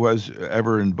 or who was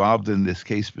ever involved in this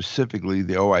case specifically,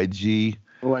 the OIG,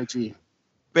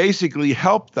 basically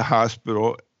helped the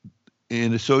hospital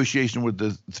in association with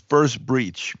the first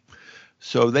breach.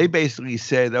 So they basically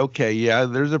said, okay, yeah,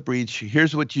 there's a breach.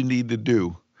 Here's what you need to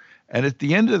do. And at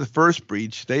the end of the first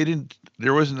breach,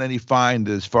 there wasn't any fine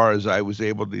as far as I was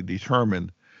able to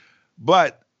determine.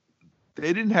 but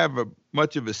they didn't have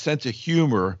much of a sense of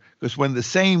humor, because when the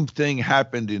same thing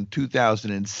happened in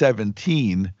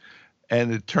 2017,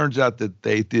 and it turns out that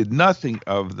they did nothing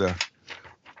of the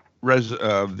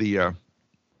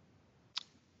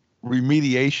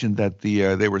remediation that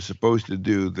they were supposed to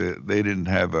do, they didn't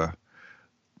have a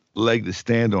leg to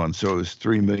stand on, so it was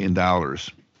 $3 million. All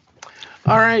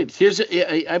right,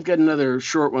 I've got another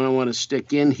short one I want to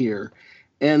stick in here,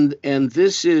 and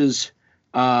this is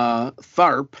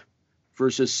Tharp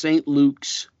versus St.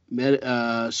 Luke's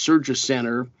Surgery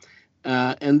Center,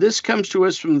 and this comes to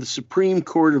us from the Supreme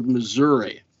Court of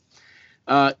Missouri.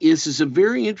 This is a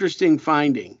very interesting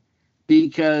finding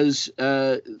because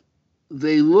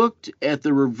they looked at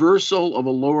the reversal of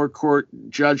a lower court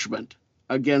judgment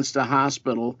against a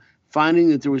hospital, finding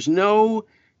that there was no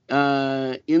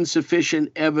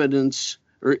insufficient evidence,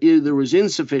 or there was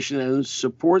insufficient evidence to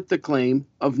support the claim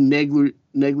of negligent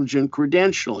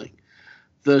credentialing.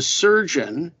 The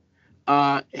surgeon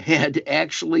had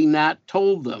actually not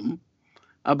told them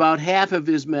about half of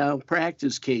his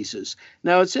malpractice cases.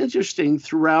 Now, it's interesting,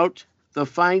 throughout the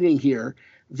finding here,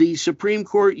 the Supreme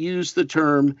Court used the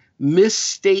term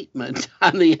misstatement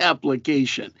on the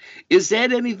application. Is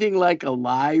that anything like a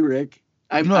lie, Rick?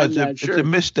 I'm not sure. It's a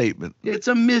misstatement. It's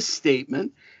a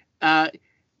misstatement.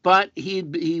 But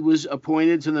he was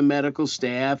appointed to the medical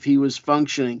staff. He was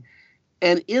functioning.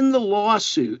 And in the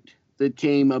lawsuit that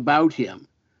came about him,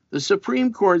 the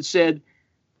Supreme Court said,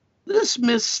 this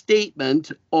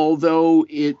misstatement, although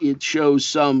it shows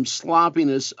some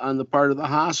sloppiness on the part of the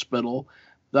hospital,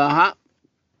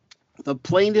 the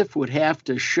plaintiff would have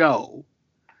to show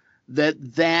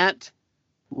that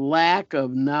lack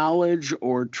of knowledge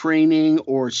or training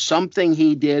or something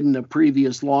he did in a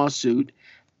previous lawsuit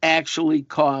actually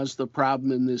caused the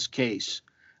problem in this case.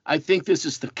 I think this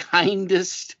is the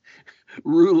kindest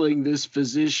ruling this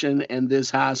physician and this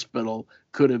hospital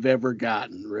could have ever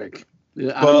gotten, Rick.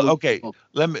 Well, okay.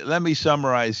 Let me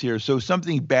summarize here. So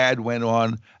something bad went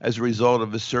on as a result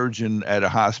of a surgeon at a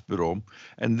hospital,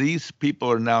 and these people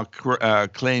are now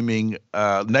claiming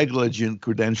negligent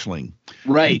credentialing.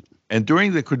 Right. And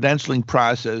during the credentialing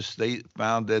process, they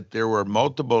found that there were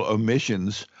multiple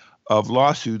omissions of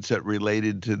lawsuits that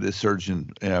related to the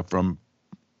surgeon from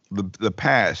the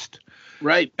past.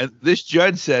 Right. And this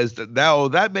judge says that now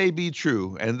that may be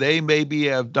true, and they maybe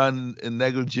have done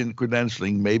negligent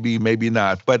credentialing, maybe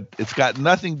not, but it's got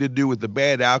nothing to do with the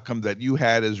bad outcome that you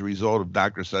had as a result of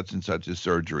Dr. Such and Such's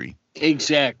surgery.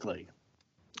 Exactly.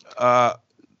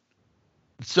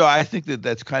 So I think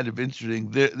that's kind of interesting.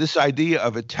 This idea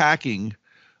of attacking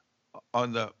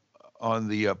on the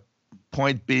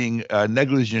point being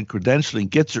negligent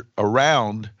credentialing gets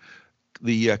around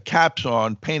the caps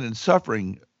on pain and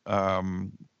suffering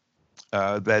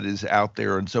that is out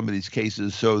there in some of these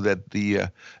cases, so that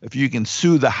if you can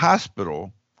sue the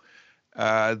hospital,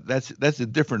 that's a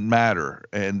different matter,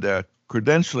 and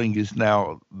credentialing is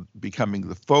now becoming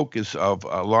the focus of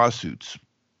lawsuits.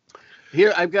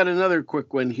 Here, I've got another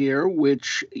quick one here,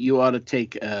 which you ought to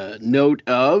take note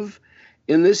of,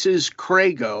 and this is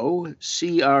Crego,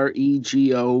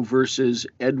 Crego versus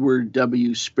Edward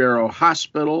W. Sparrow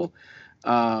Hospital,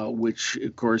 which,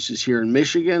 of course, is here in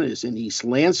Michigan, is in East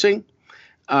Lansing.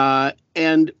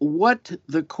 And what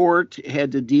the court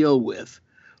had to deal with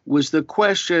was the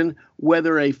question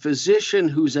whether a physician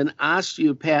who's an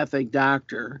osteopathic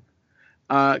doctor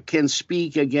can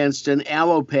speak against an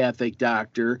allopathic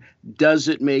doctor. Does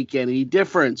it make any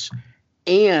difference?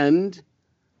 And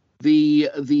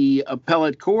the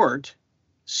appellate court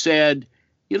said,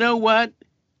 you know what?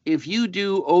 If you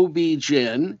do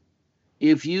OB-GYN,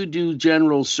 if you do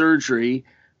general surgery,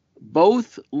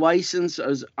 both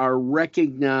licenses are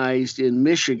recognized in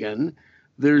Michigan.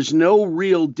 There's no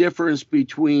real difference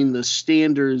between the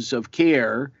standards of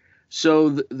care. So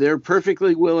they're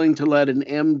perfectly willing to let an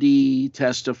MD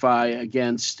testify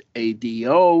against a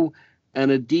DO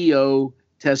and a DO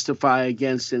testify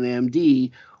against an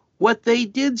MD. What they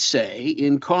did say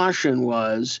in caution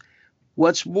was,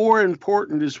 what's more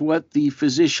important is what the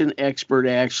physician expert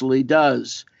actually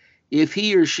does. If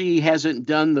he or she hasn't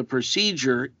done the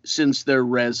procedure since their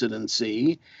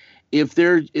residency, if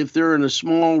they're in a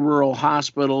small rural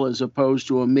hospital as opposed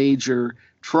to a major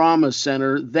trauma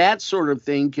center, that sort of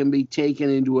thing can be taken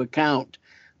into account.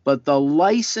 But the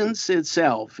license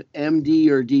itself, MD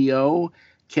or DO,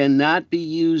 cannot be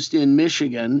used in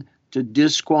Michigan to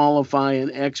disqualify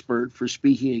an expert for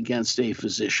speaking against a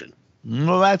physician.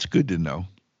 Well, that's good to know.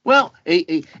 Well,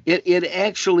 it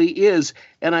actually is.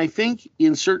 And I think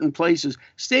in certain places,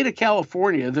 state of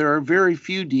California, there are very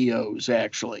few DOs,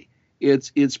 actually.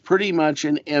 It's pretty much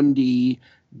an MD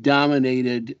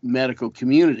dominated medical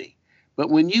community. But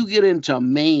when you get into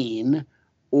Maine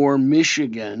or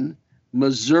Michigan,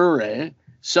 Missouri,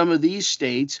 some of these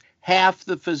states, half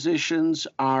the physicians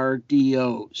are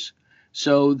DOs.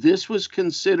 So this was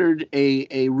considered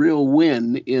a real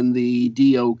win in the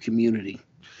DO community.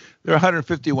 There are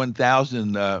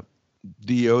 151,000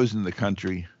 DOs in the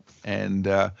country. And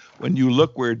when you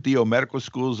look where DO medical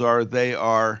schools are, they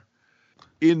are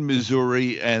in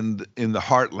Missouri and in the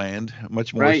heartland,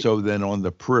 much more Right. so than on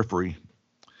the periphery.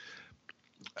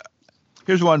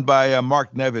 Here's one by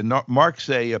Mark Nevin. Mark's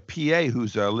a PA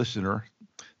who's a listener.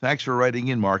 Thanks for writing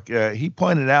in, Mark. He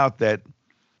pointed out that,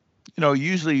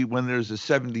 usually when there's a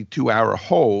 72-hour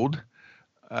hold,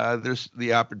 there's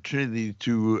the opportunity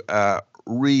to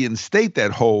reinstate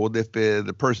that hold if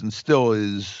the person still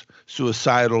is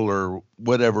suicidal or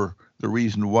whatever the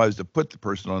reason was to put the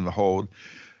person on the hold.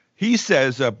 He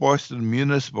says a Boston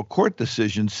Municipal Court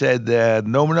decision said that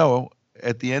no,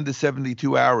 at the end of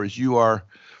 72 hours, you are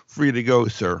free to go,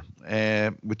 sir,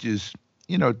 which is,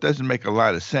 it doesn't make a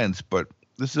lot of sense, but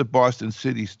this is a Boston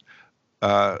City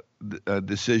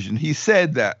decision. He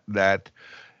said that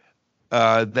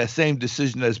same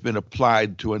decision has been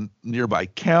applied to a nearby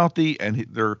county, and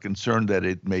they're concerned that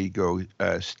it may go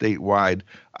statewide.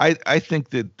 I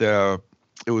think that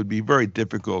it would be very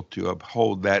difficult to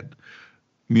uphold that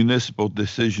municipal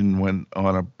decision when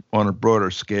on a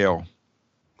broader scale.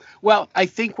 Well, I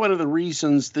think one of the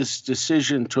reasons this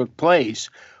decision took place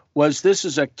was this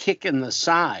is a kick in the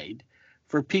side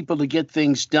for people to get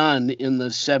things done in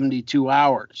the 72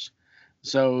 hours.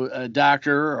 So a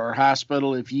doctor or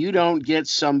hospital, if you don't get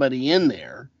somebody in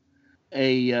there,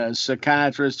 a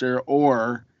psychiatrist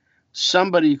or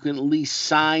somebody who can at least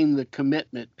sign the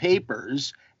commitment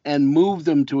papers and move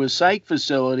them to a psych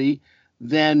facility,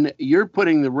 then you're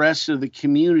putting the rest of the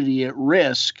community at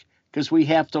risk because we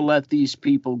have to let these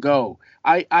people go.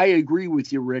 I agree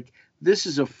with you, Rick. This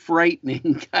is a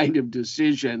frightening kind of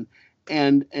decision,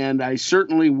 and I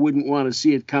certainly wouldn't want to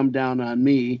see it come down on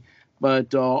me.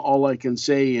 But all I can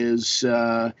say is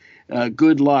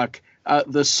good luck.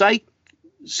 The psych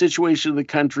situation of the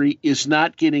country is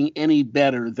not getting any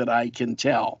better that I can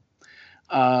tell.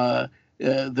 There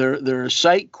are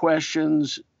psych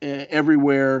questions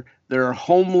everywhere. There are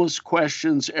homeless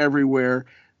questions everywhere.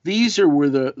 These are where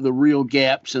the real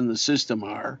gaps in the system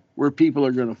are, where people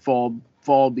are going to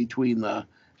fall between the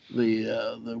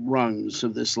rungs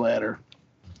of this ladder.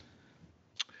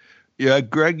 Yeah,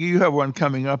 Greg, you have one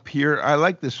coming up here. I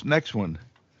like this next one.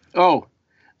 Oh,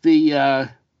 the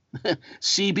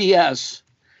CBS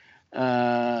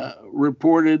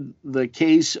reported the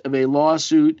case of a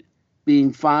lawsuit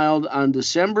being filed on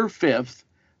December 5th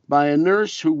by a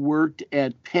nurse who worked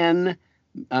at Penn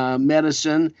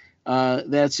Medicine.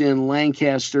 That's in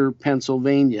Lancaster,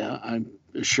 Pennsylvania, I'm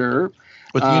sure.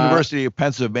 With the University of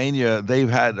Pennsylvania, they've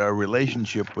had a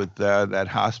relationship with that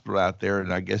hospital out there,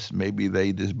 and I guess maybe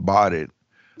they just bought it.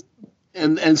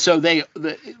 And so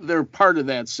they're part of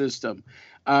that system.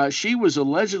 She was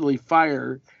allegedly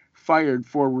fired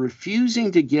for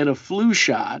refusing to get a flu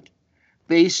shot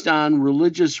based on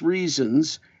religious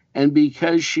reasons, and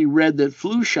because she read that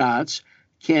flu shots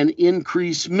can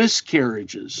increase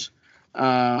miscarriages.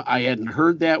 I hadn't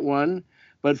heard that one,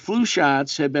 but flu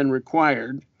shots have been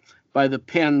required by the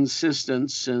Penn system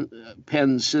since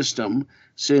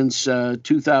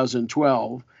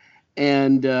 2012,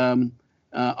 and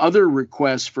other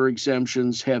requests for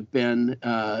exemptions have been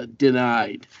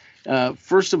denied.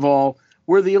 First of all,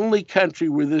 we're the only country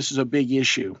where this is a big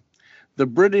issue. The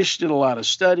British did a lot of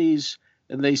studies,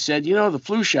 and they said, the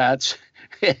flu shots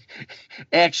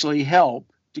actually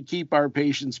help to keep our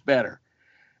patients better.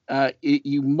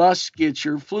 You must get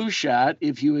your flu shot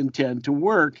if you intend to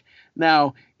work.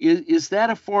 Now, is that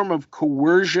a form of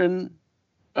coercion,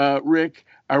 Rick?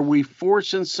 Are we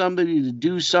forcing somebody to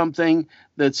do something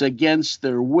that's against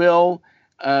their will?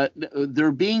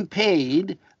 They're being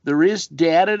paid. There is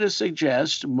data to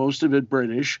suggest, most of it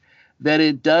British, that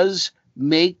it does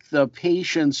make the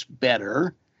patients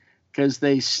better because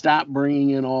they stop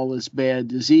bringing in all this bad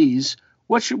disease.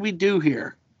 What should we do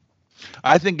here?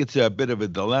 I think it's a bit of a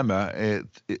dilemma, and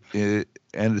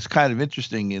it's kind of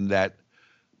interesting in that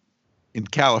in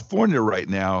California right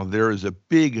now, there is a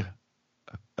big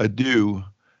ado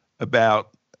about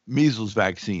measles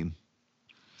vaccine.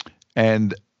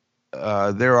 And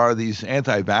there are these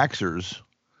anti-vaxxers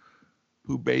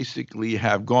who basically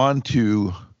have gone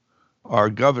to our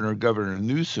Governor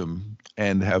Newsom,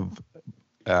 and have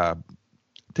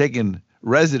taken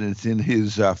residence in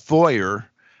his foyer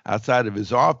outside of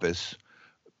his office,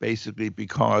 basically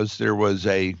because there was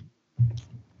a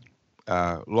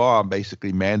law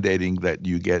basically mandating that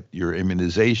you get your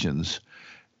immunizations.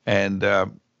 And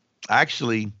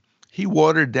actually, he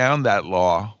watered down that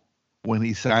law when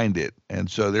he signed it. And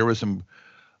so there was some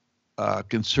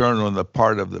concern on the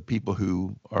part of the people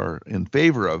who are in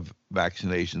favor of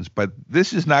vaccinations. But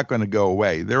this is not going to go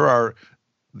away. There are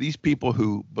these people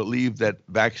who believe that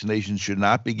vaccinations should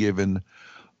not be given,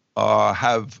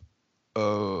 they're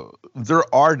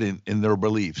ardent in their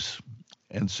beliefs.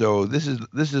 And so this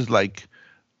is like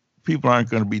people aren't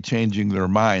going to be changing their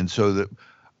minds. So that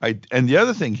and the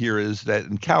other thing here is that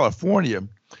in California,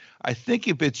 I think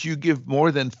if it's you give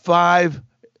more than 5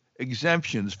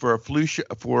 exemptions for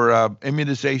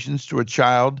immunizations to a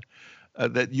child,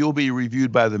 that you'll be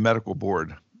reviewed by the medical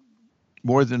board.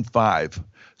 More than 5.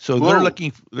 So Whoa.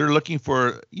 they're looking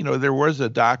for, there was a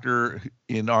doctor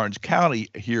in Orange County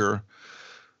here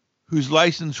whose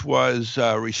license was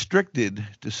restricted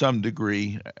to some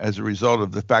degree as a result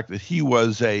of the fact that he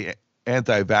was a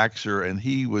anti-vaxxer, and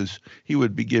he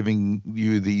would be giving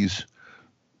you these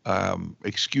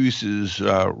excuses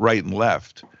right and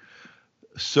left.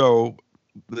 So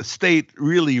the state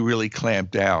really, really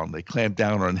clamped down. They clamped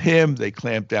down on him. They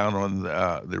clamped down on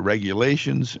the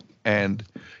regulations, and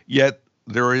yet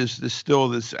there is still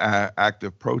this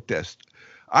active protest.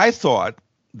 I thought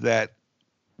that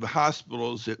the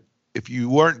hospitals, if you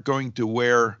weren't going to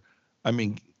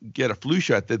get a flu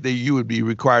shot, that you would be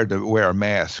required to wear a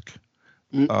mask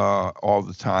all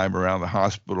the time around the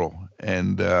hospital.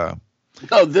 And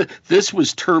this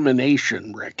was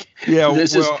termination, Rick. Yeah,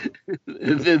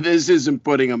 this isn't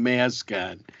putting a mask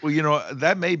on. Well,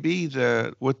 that may be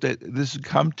this has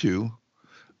come to.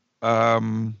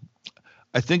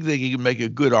 I think they can make a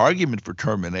good argument for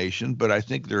termination, but I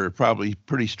think there are probably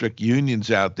pretty strict unions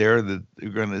out there that are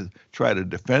going to try to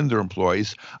defend their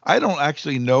employees. I don't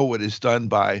actually know what is done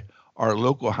by our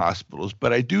local hospitals,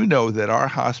 but I do know that our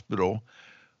hospital,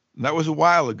 and that was a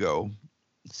while ago,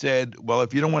 said, well,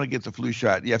 if you don't want to get the flu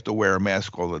shot, you have to wear a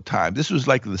mask all the time. This was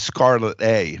like the Scarlet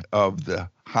A of the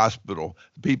hospital,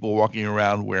 people walking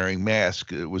around wearing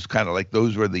masks. It was kind of like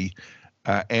those were the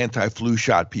anti-flu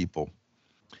shot people.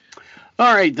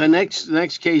 All right, the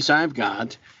next case I've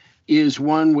got is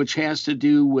one which has to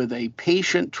do with a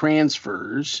patient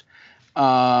transfers,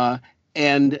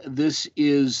 and this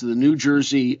is the New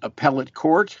Jersey Appellate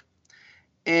Court,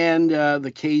 and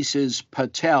the case is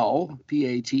Patel,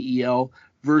 Patel,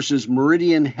 versus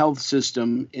Meridian Health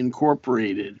System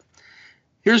Incorporated.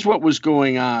 Here's what was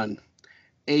going on.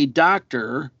 A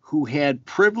doctor who had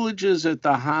privileges at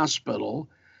the hospital,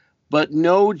 but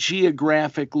no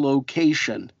geographic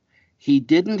location. He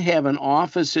didn't have an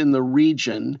office in the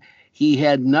region. He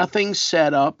had nothing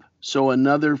set up, so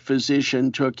another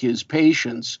physician took his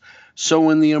patients. So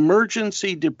when the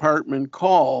emergency department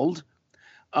called,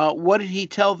 what did he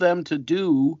tell them to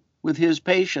do with his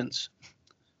patients?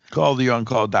 Call the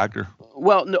on-call doctor.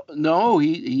 Well, no,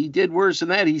 he did worse than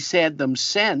that. He had them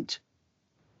sent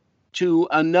to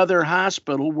another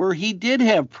hospital where he did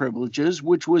have privileges,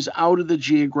 which was out of the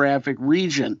geographic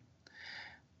region.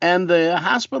 And the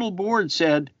hospital board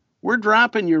said, we're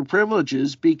dropping your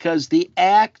privileges because the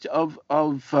act of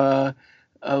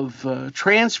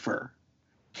transfer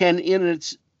can in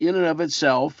and of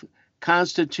itself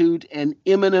constitute an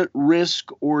imminent risk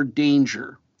or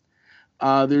danger.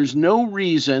 There's no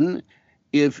reason,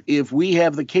 if we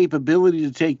have the capability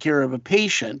to take care of a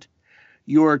patient,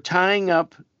 you're tying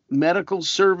up medical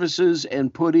services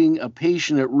and putting a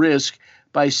patient at risk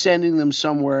by sending them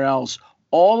somewhere else.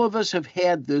 All of us have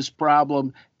had this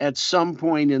problem at some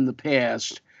point in the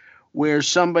past where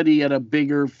somebody at a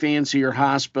bigger, fancier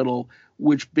hospital,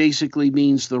 which basically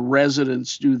means the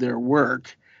residents do their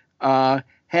work,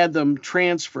 had them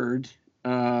transferred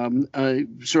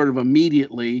sort of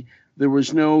immediately. There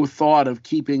was no thought of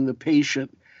keeping the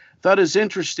patient. Thought it's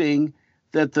interesting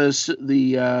that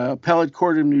the appellate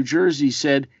court of New Jersey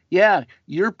said, yeah,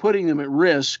 you're putting them at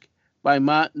risk by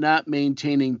not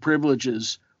maintaining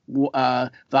privileges.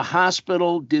 The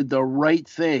hospital did the right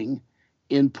thing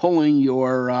in pulling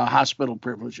your hospital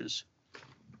privileges.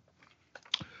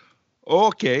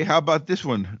 Okay, how about this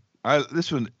one?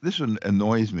 This one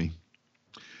annoys me.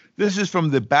 This is from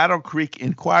the Battle Creek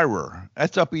Inquirer.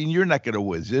 That's up in your neck of the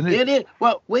woods, isn't it? It is.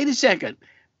 Well, wait a second.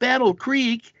 Battle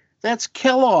Creek, that's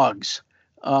Kellogg's.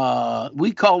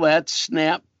 We call that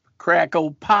Snap,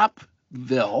 Crackle,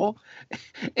 Popville.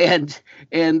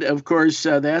 And of course,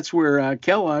 that's where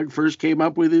Kellogg first came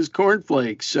up with his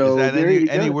cornflakes. So is that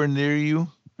anywhere near you?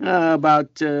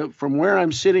 About from where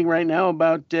I'm sitting right now,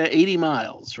 about 80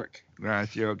 miles, Rick.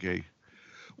 Gotcha. Okay.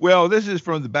 Well, this is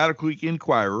from the Battle Creek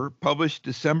Inquirer, published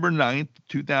December 9th,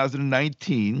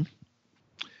 2019.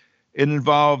 It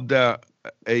involved a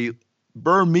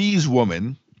Burmese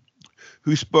woman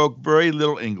who spoke very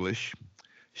little English.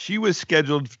 She was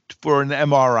scheduled for an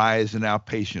MRI as an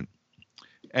outpatient.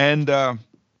 And on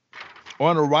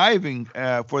arriving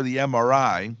for the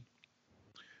MRI,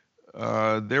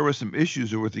 there were some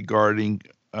issues with regarding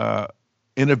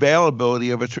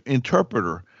inavailability of an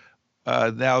interpreter.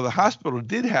 Now, the hospital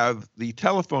did have the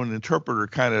telephone interpreter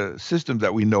kind of system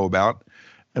that we know about,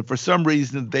 and for some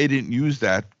reason they didn't use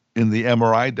that in the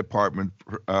MRI department,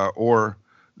 or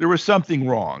there was something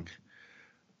wrong.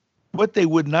 What they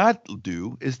would not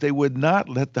do is they would not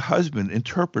let the husband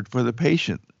interpret for the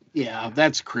patient. Yeah,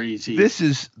 that's crazy. This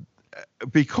is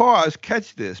because,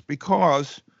 catch this,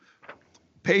 because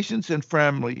patients and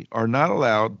family are not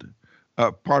allowed,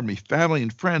 family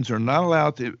and friends are not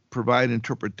allowed to provide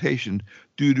interpretation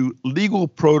due to legal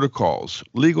protocols.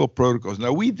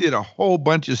 Now, we did a whole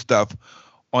bunch of stuff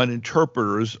on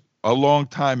interpreters a long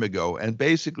time ago, and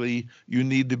basically you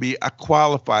need to be a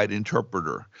qualified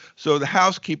interpreter. So the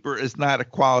housekeeper is not a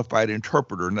qualified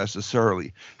interpreter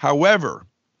necessarily. However,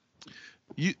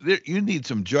 you need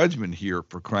some judgment here,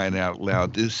 for crying out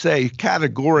loud, to say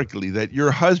categorically that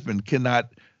your husband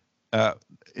cannot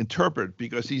interpret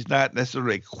because he's not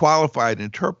necessarily a qualified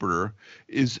interpreter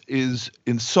is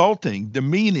insulting,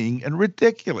 demeaning, and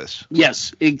ridiculous.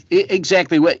 Yes,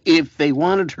 exactly. If they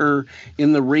wanted her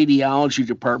in the radiology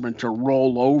department to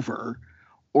roll over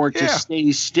or to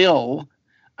stay still,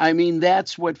 I mean,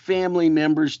 that's what family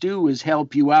members do, is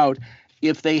help you out.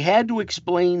 If they had to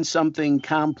explain something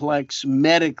complex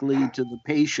medically to the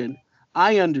patient,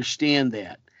 I understand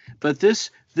that. But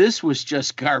this was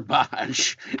just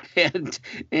garbage, and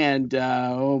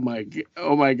oh my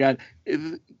God!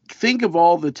 Think of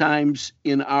all the times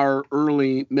in our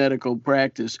early medical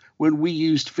practice when we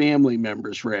used family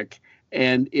members, Rick,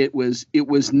 and it was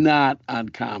not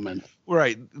uncommon.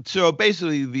 Right. So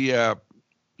basically, the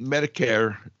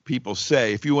Medicare people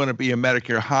say if you want to be a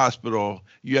Medicare hospital,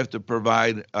 you have to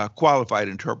provide qualified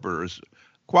interpreters.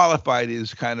 Qualified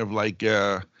is kind of like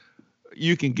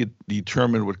you can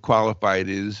determine what qualified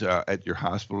is at your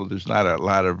hospital. There's not a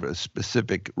lot of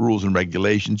specific rules and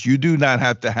regulations. You do not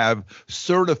have to have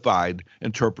certified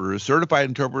interpreters. Certified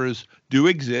interpreters do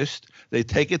exist. They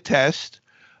take a test,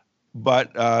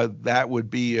 but that would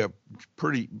be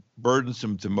pretty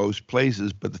burdensome to most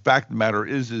places. But the fact of the matter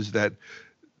is that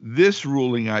this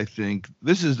ruling, I think,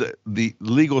 this is the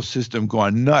legal system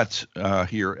gone nuts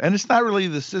here. And it's not really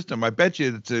the system. I bet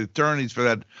you it's the attorneys for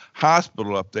that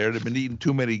hospital up there that have been eating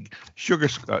too many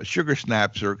sugar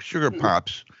snaps or sugar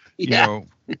pops, you know,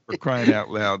 for crying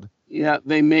out loud. Yeah,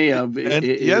 they may have. And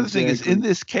the other thing is, in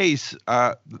this case,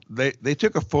 they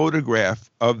took a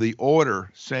photograph of the order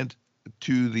sent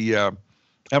to the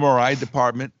MRI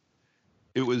department.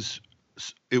 It was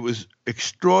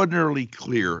extraordinarily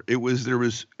clear.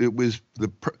 The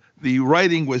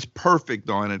writing was perfect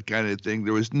on it, kind of thing.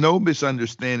 There was no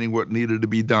misunderstanding what needed to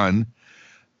be done,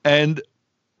 and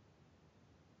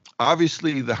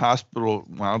obviously the hospital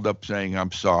wound up saying,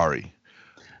 "I'm sorry."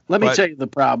 Let me tell you the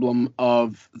problem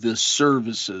of the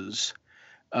services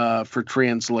for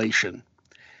translation.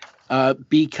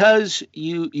 Because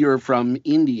you're from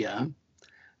India.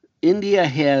 India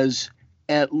has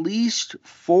at least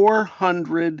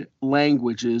 400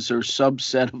 languages or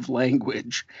subset of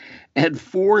language, and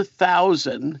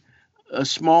 4,000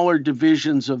 smaller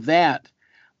divisions of that.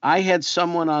 I had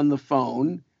someone on the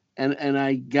phone, and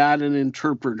I got an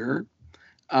interpreter,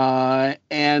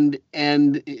 and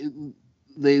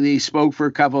they spoke for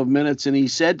a couple of minutes, and he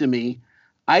said to me,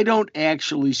 "I don't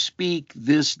actually speak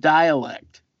this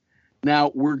dialect."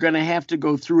 Now, we're going to have to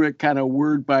go through it kind of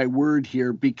word by word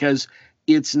here because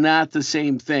it's not the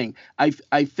same thing. I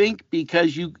think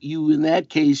because you in that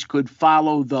case could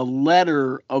follow the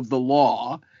letter of the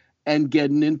law and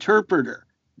get an interpreter.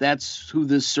 That's who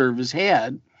this service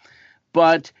had.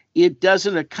 But it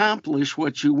doesn't accomplish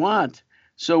what you want.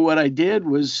 So what I did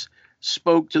was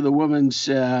spoke to the woman's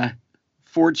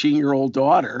 14-year-old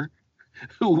daughter,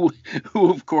 who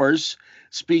of course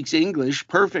speaks English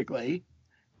perfectly,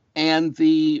 and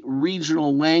the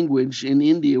regional language in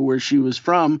India where she was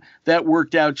from, that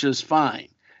worked out just fine.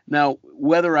 Now,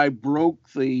 whether I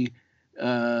broke the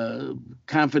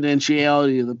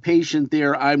confidentiality of the patient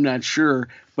there, I'm not sure,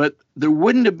 but there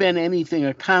wouldn't have been anything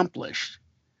accomplished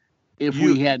if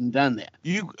we hadn't done that.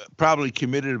 You probably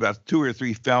committed about 2 or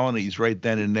 3 felonies right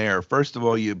then and there. First of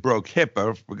all, you broke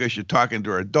HIPAA because you're talking to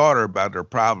her daughter about her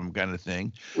problem, kind of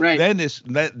thing. Right. Then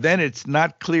it's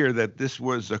not clear that this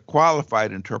was a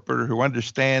qualified interpreter who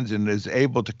understands and is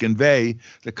able to convey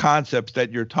the concepts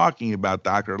that you're talking about,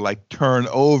 doctor, like turn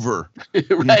over.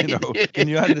 Right. Can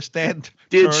you understand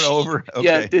Did turn over? Okay.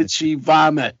 Yeah. Did she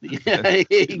vomit? Yeah,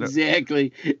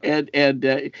 exactly. And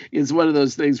it's one of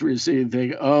those things where you see and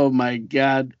think, oh my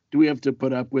God, do we have to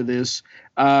put up with this?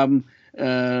 Breaking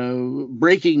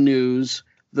news: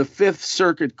 the Fifth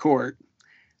Circuit Court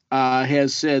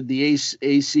has said the ACA,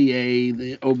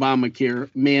 the Obamacare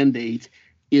mandate,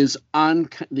 is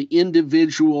the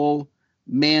individual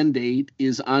mandate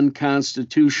is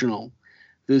unconstitutional.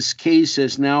 This case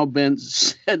has now been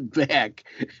set back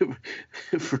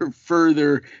for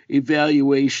further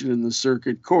evaluation in the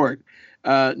circuit court.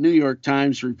 New York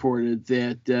Times reported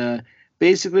that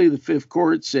basically the Fifth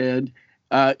Court said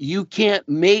you can't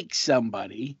make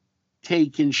somebody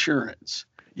take insurance.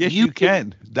 Yes, you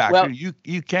can, doctor. Well,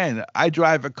 you can. I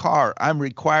drive a car. I'm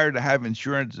required to have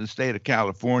insurance in the state of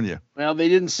California. Well, they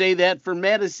didn't say that for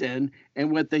medicine.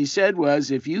 And what they said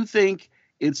was, if you think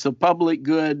it's a public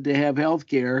good to have health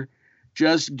care,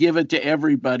 just give it to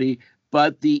everybody.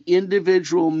 But the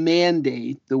individual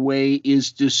mandate, the way,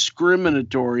 is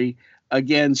discriminatory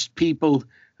against people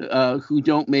who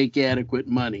don't make adequate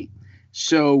money.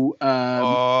 So,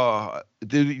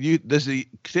 does the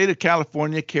state of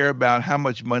California care about how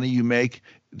much money you make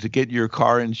to get your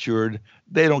car insured?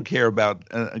 They don't care about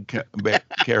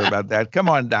that. Come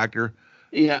on, doctor.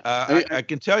 Yeah, I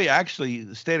can tell you, actually,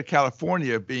 the state of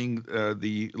California, being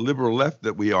the liberal left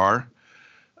that we are,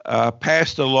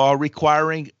 passed a law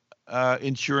requiring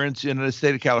insurance in the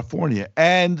state of California,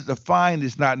 and the fine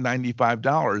is not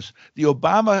 $95. The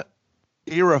Obama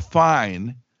era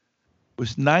fine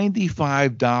was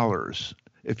 $95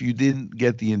 if you didn't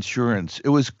get the insurance. It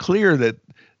was clear that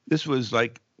this was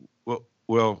like,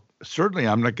 well, certainly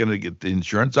I'm not going to get the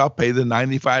insurance. I'll pay the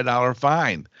 $95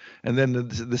 fine. And then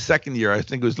the second year, I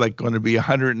think it was like going to be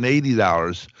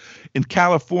 $180. In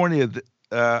California,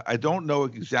 I don't know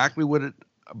exactly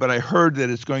but I heard that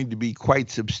it's going to be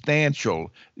quite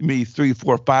substantial, maybe $300,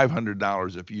 $400,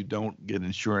 $500 if you don't get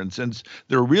insurance. And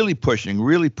they're really pushing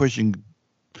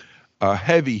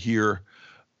heavy here.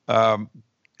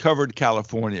 Covered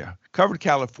California. Covered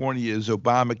California is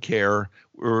Obamacare,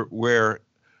 where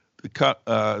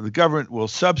the government will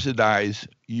subsidize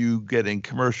you getting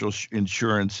commercial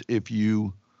insurance if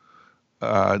you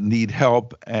need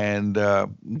help and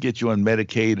get you on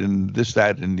Medicaid and this,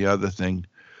 that, and the other thing.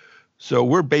 So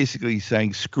we're basically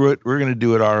saying, screw it, we're going to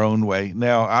do it our own way.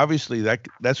 Now, obviously,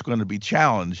 that's going to be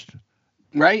challenged.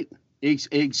 Right.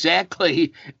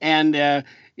 Exactly. And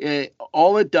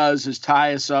all it does is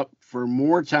tie us up for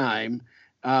more time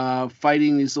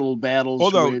fighting these little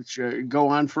battles which go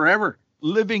on forever.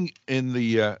 Living in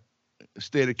the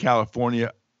state of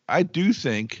California, I do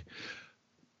think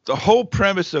the whole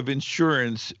premise of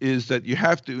insurance is that you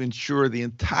have to insure the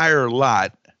entire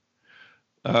lot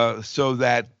so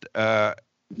that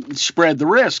spread the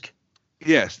risk.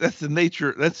 Yes, that's the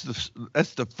nature. That's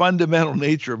the fundamental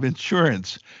nature of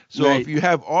insurance. So right. If you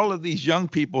have all of these young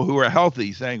people who are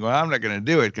healthy saying, "Well, I'm not going to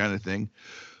do it," kind of thing,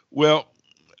 well,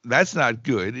 that's not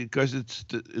good because it's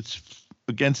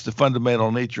against the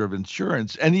fundamental nature of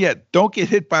insurance. And yet, don't get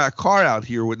hit by a car out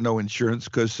here with no insurance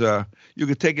because you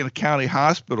get taken to county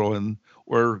hospital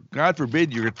or God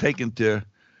forbid, you're taken to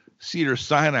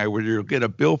Cedars-Sinai where you'll get a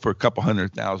bill for a couple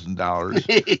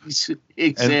 $100,000.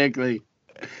 Exactly.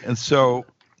 And so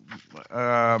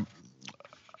I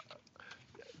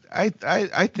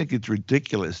think it's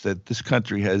ridiculous that this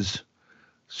country has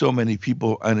so many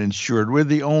people uninsured. We're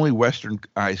the only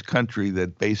westernized country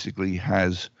that basically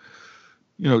has,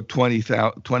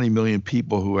 20 million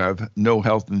people who have no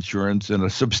health insurance, and a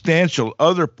substantial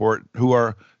other part who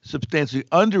are substantially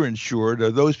underinsured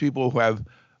are those people who have.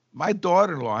 My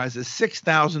daughter-in-law has a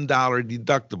 $6,000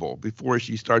 deductible before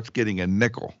she starts getting a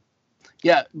nickel.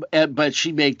 Yeah, but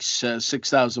she makes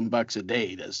 $6,000 a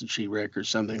day, doesn't she, Rick, or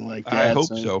something like that? I hope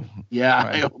so. Yeah,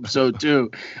 I hope so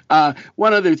too.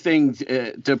 One other thing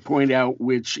to point out,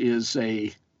 which is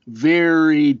a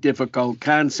very difficult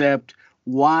concept,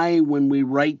 why, when we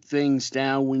write things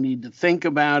down, we need to think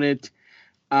about it,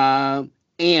 and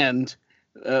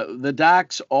the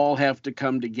docs all have to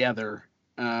come together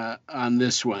on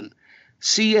this one.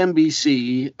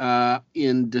 CNBC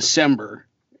in December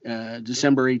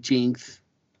 18th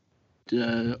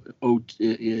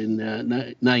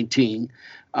in 19,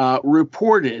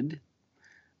 reported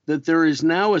that there is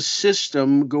now a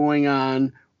system going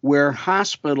on where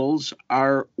hospitals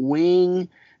are weighing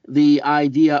the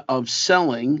idea of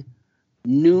selling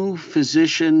new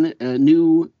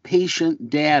patient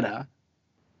data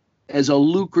as a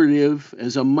lucrative,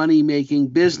 as a money-making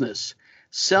business,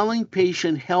 selling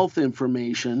patient health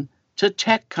information to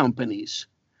tech companies.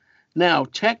 Now,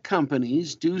 tech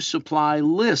companies do supply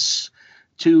lists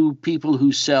to people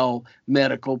who sell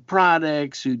medical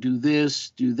products, who do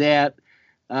this, do that.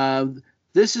 Uh,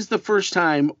 this is the first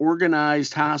time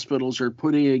organized hospitals are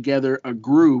putting together a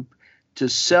group to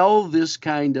sell this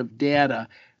kind of data.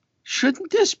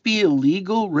 Shouldn't this be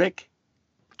illegal, Rick?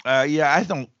 Yeah, I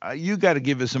don't. You got to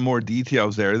give us some more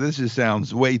details there. This just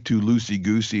sounds way too loosey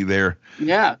goosey there.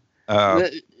 Yeah. Uh,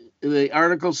 The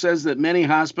article says that many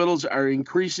hospitals are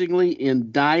increasingly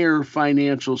in dire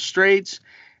financial straits,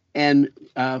 and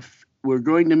we're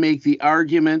going to make the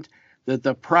argument that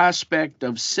the prospect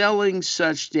of selling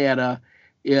such data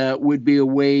would be a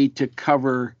way to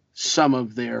cover some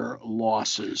of their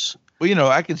losses. well,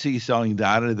 I can see selling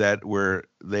data that where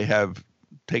they have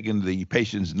taken the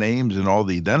patient's names and all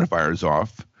the identifiers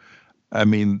off. I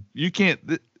mean, you can't.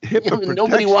 HIPAA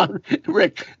Nobody protects.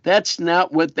 Rick. That's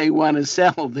not what they want to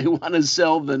sell. They want to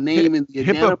sell the name and the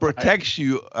HIPAA identifier. protects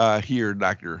you here,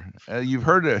 doctor. You've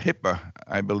heard of HIPAA,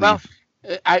 I Well,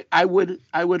 believe.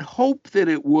 I would hope that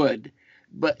it would,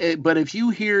 but if you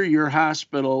hear your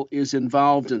hospital is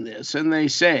involved in this, and they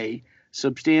say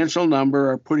substantial number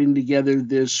are putting together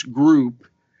this group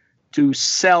to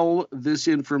sell this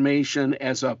information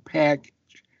as a pack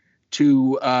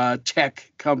to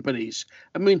tech companies.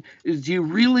 I mean, do you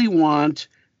really want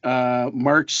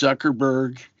Mark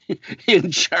Zuckerberg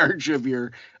in charge of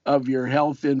your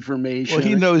health information? Well,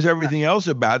 he knows everything else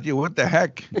about you. What the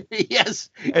heck? Yes.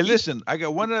 Hey, listen, I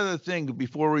got one other thing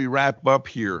before we wrap up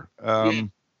here. Yeah.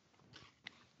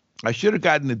 I should have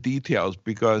gotten the details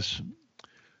because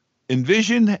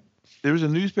Envision, there was a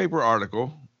newspaper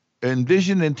article,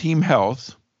 Envision and Team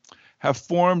Health have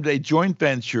formed a joint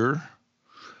venture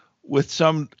with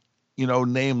some,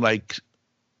 name like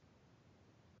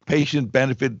Patient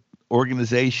Benefit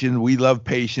Organization, We Love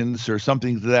Patients, or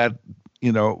something to that,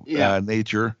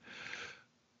 nature,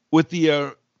 with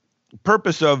the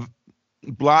purpose of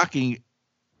blocking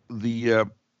the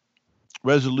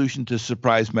resolution to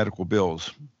surprise medical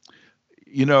bills.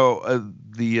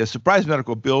 The surprise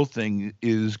medical bill thing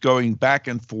is going back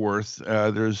and forth.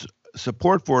 There's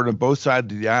support for it on both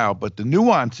sides of the aisle, but the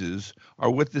nuances are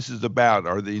what this is about.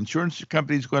 Are the insurance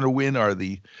companies going to win? Are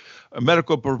the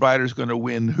medical providers going to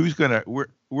win?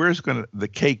 Where's the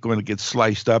cake going to get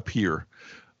sliced up here?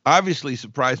 Obviously,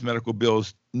 surprise medical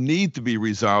bills need to be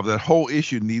resolved. That whole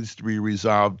issue needs to be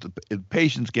resolved.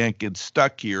 Patients can't get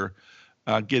stuck here,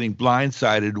 getting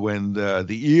blindsided when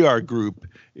the ER group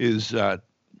is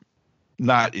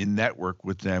not in network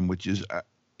with them, which is,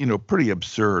 pretty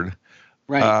absurd.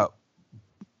 Right.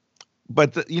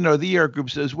 But the ER group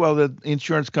says, well, the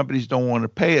insurance companies don't want to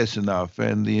pay us enough,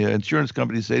 and the insurance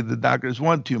companies say the doctors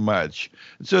want too much.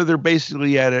 So they're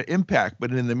basically at an impact.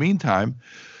 But in the meantime,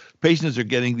 patients are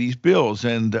getting these bills,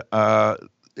 and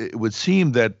it would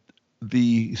seem that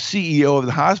the CEO of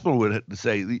the hospital would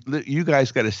say, "You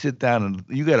guys got to sit down and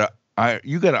you got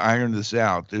to iron this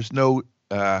out. There's no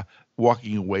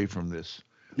walking away from this."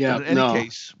 Yeah. But in any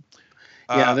case.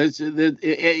 Yeah,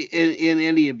 in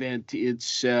any event,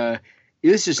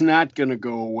 this is not going to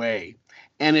go away,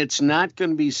 and it's not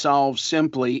going to be solved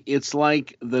simply. It's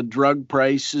like the drug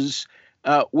prices.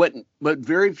 What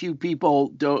very few people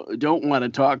don't want to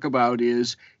talk about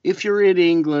is if you're in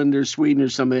England or Sweden or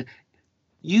something,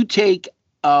 you take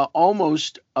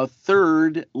almost a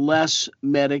third less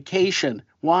medication.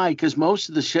 Why? Because most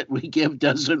of the shit we give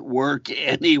doesn't work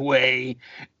anyway,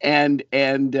 and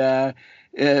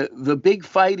the big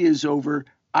fight is over.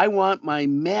 I want my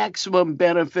maximum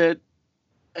benefit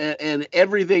and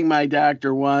everything my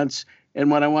doctor wants.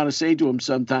 And what I want to say to him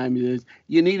sometimes is,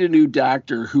 you need a new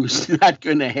doctor who's not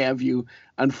going to have you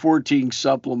on 14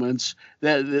 supplements.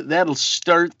 That'll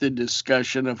start the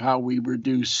discussion of how we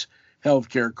reduce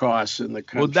healthcare costs in the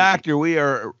country. Well, doctor, we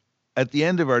are at the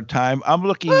end of our time. I'm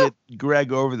looking at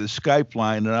Greg over the Skype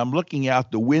line, and I'm looking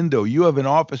out the window. You have an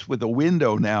office with a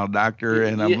window now, doctor,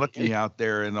 and I'm looking out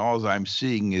there, and all I'm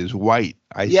seeing is white.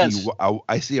 I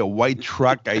see a white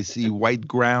truck. I see white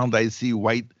ground. I see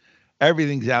white.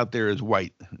 Everything's out there is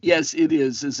white. Yes, it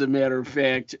is, as a matter of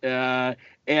fact.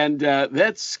 And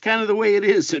that's kind of the way it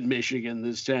is in Michigan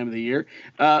this time of the year.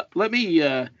 Let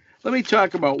me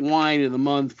talk about wine of the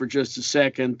month for just a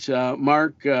second.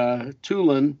 Mark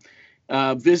Tulin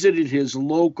visited his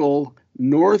local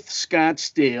North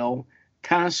Scottsdale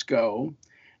Costco,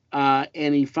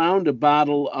 and he found a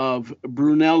bottle of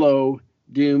Brunello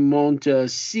de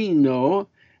Montesino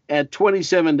at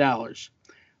 $27.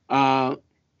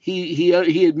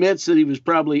 He admits that he was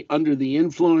probably under the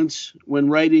influence when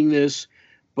writing this,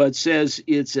 but says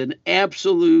it's an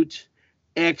absolute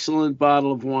excellent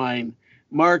bottle of wine.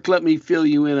 Mark, let me fill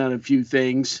you in on a few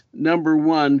things. Number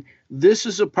one, this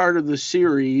is a part of the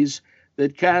series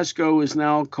that Costco is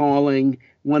now calling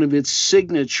one of its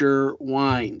signature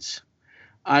wines.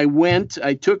 I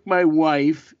took my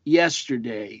wife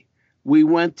yesterday. We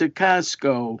went to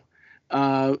Costco.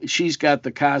 She's got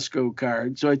the Costco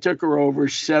card. So I took her over.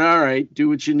 She said, all right, do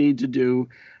what you need to do.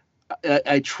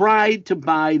 I tried to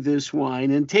buy this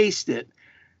wine and taste it.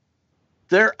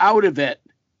 They're out of it.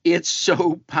 It's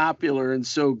so popular and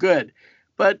so good.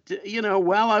 But,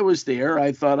 while I was there,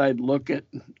 I thought I'd look at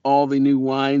all the new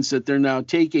wines that they're now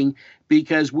taking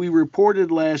because we reported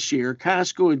last year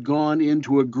Costco had gone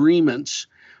into agreements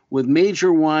with major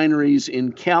wineries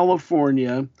in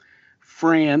California,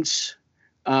 France,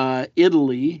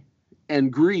 Italy,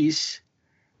 and Greece,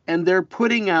 and they're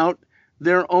putting out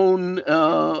their own,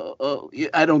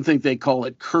 I don't think they call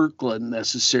it Kirkland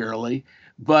necessarily,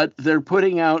 but they're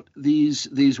putting out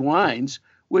these wines,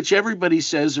 which everybody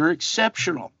says are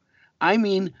exceptional. I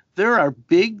mean, there are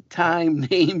big time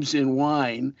names in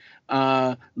wine,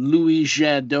 Louis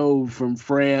Jadot from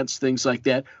France, things like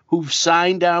that, who've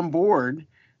signed on board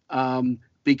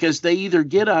because they either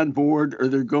get on board or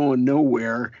they're going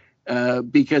nowhere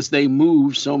because they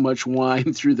move so much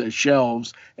wine through the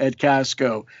shelves at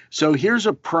Costco. So here's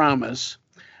a promise.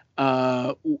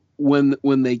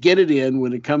 When they get it in,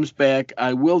 when it comes back,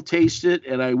 I will taste it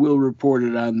and I will report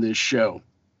it on this show.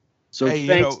 So hey,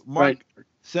 thanks. Mark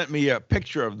sent me a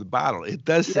picture of the bottle. It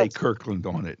does say Kirkland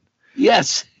on it.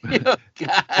 Yes.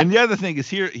 And the other thing is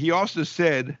here, he also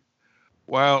said,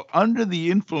 while under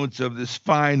the influence of this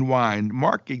fine wine,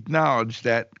 Mark acknowledged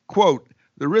that, quote,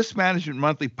 the Risk Management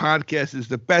Monthly podcast is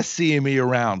the best CME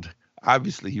around.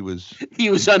 Obviously, he was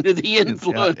under the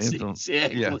influence.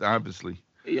 Exactly. Yeah, obviously.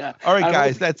 Yeah. All right,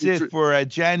 guys, that's it for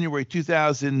January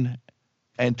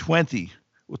 2020.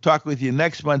 We'll talk with you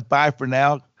next month. Bye for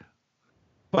now.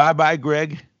 Bye-bye,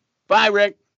 Greg. Bye,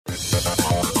 Rick.